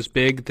 '88 was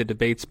big. The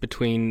debates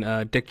between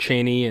Dick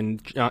Cheney and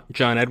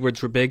John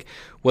Edwards were big.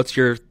 What's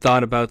your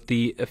thought about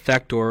the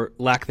effect or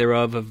lack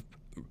thereof of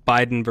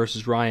Biden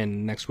versus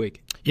Ryan next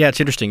week? Yeah,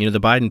 it's interesting. The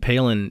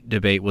Biden-Palin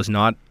debate was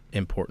not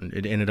important.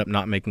 It ended up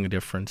not making a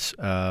difference.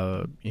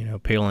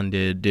 Palin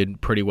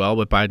did pretty well,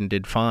 but Biden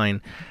did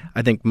fine.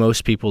 I think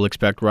most people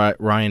expect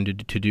Ryan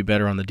to do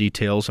better on the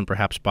details, and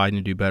perhaps Biden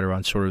to do better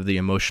on sort of the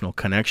emotional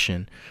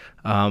connection.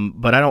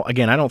 But I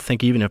don't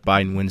think even if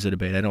Biden wins the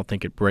debate, I don't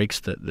think it breaks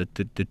the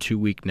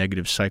 2-week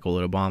negative cycle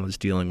that Obama's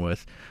dealing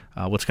with.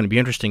 What's going to be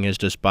interesting is,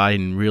 does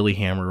Biden really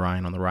hammer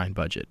Ryan on the Ryan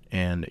budget?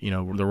 And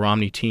the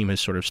Romney team has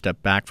sort of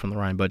stepped back from the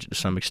Ryan budget to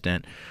some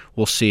extent.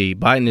 We'll see.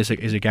 Biden is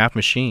a gaffe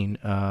machine.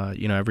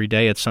 Every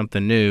day it's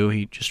something new.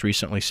 He just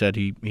recently said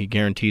he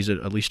guarantees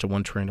at least a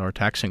 $1 trillion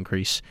tax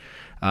increase.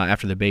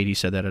 After the debate, he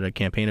said that at a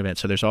campaign event.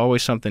 So there's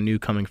always something new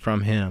coming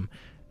from him.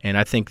 And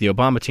I think the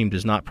Obama team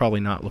is probably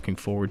not looking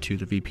forward to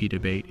the VP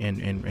debate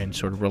and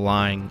sort of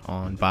relying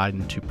on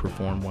Biden to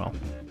perform well.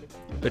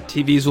 But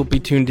TVs will be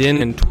tuned in,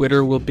 and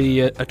Twitter will be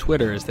a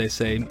Twitter, as they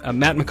say.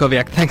 Matt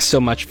Mackowiak, thanks so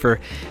much for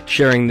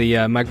sharing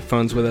the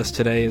microphones with us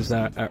today as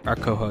our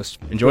co-host.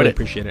 Enjoyed it.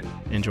 Appreciate it.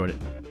 Enjoyed it.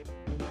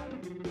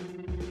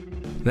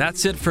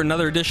 That's it for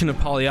another edition of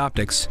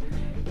PolyOptics.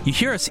 You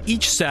hear us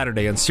each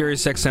Saturday on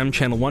SiriusXM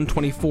Channel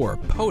 124,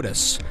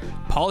 POTUS,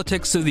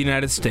 Politics of the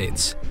United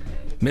States.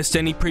 Missed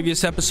any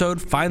previous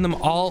episode? Find them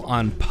all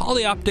on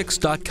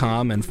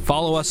polyoptics.com and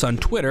follow us on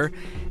Twitter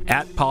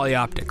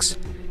 @PolyOptics.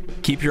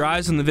 Keep your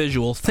eyes on the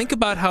visual, think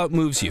about how it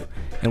moves you,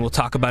 and we'll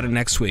talk about it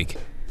next week.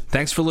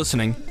 Thanks for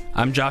listening.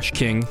 I'm Josh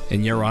King,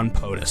 and you're on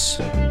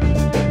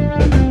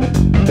POTUS.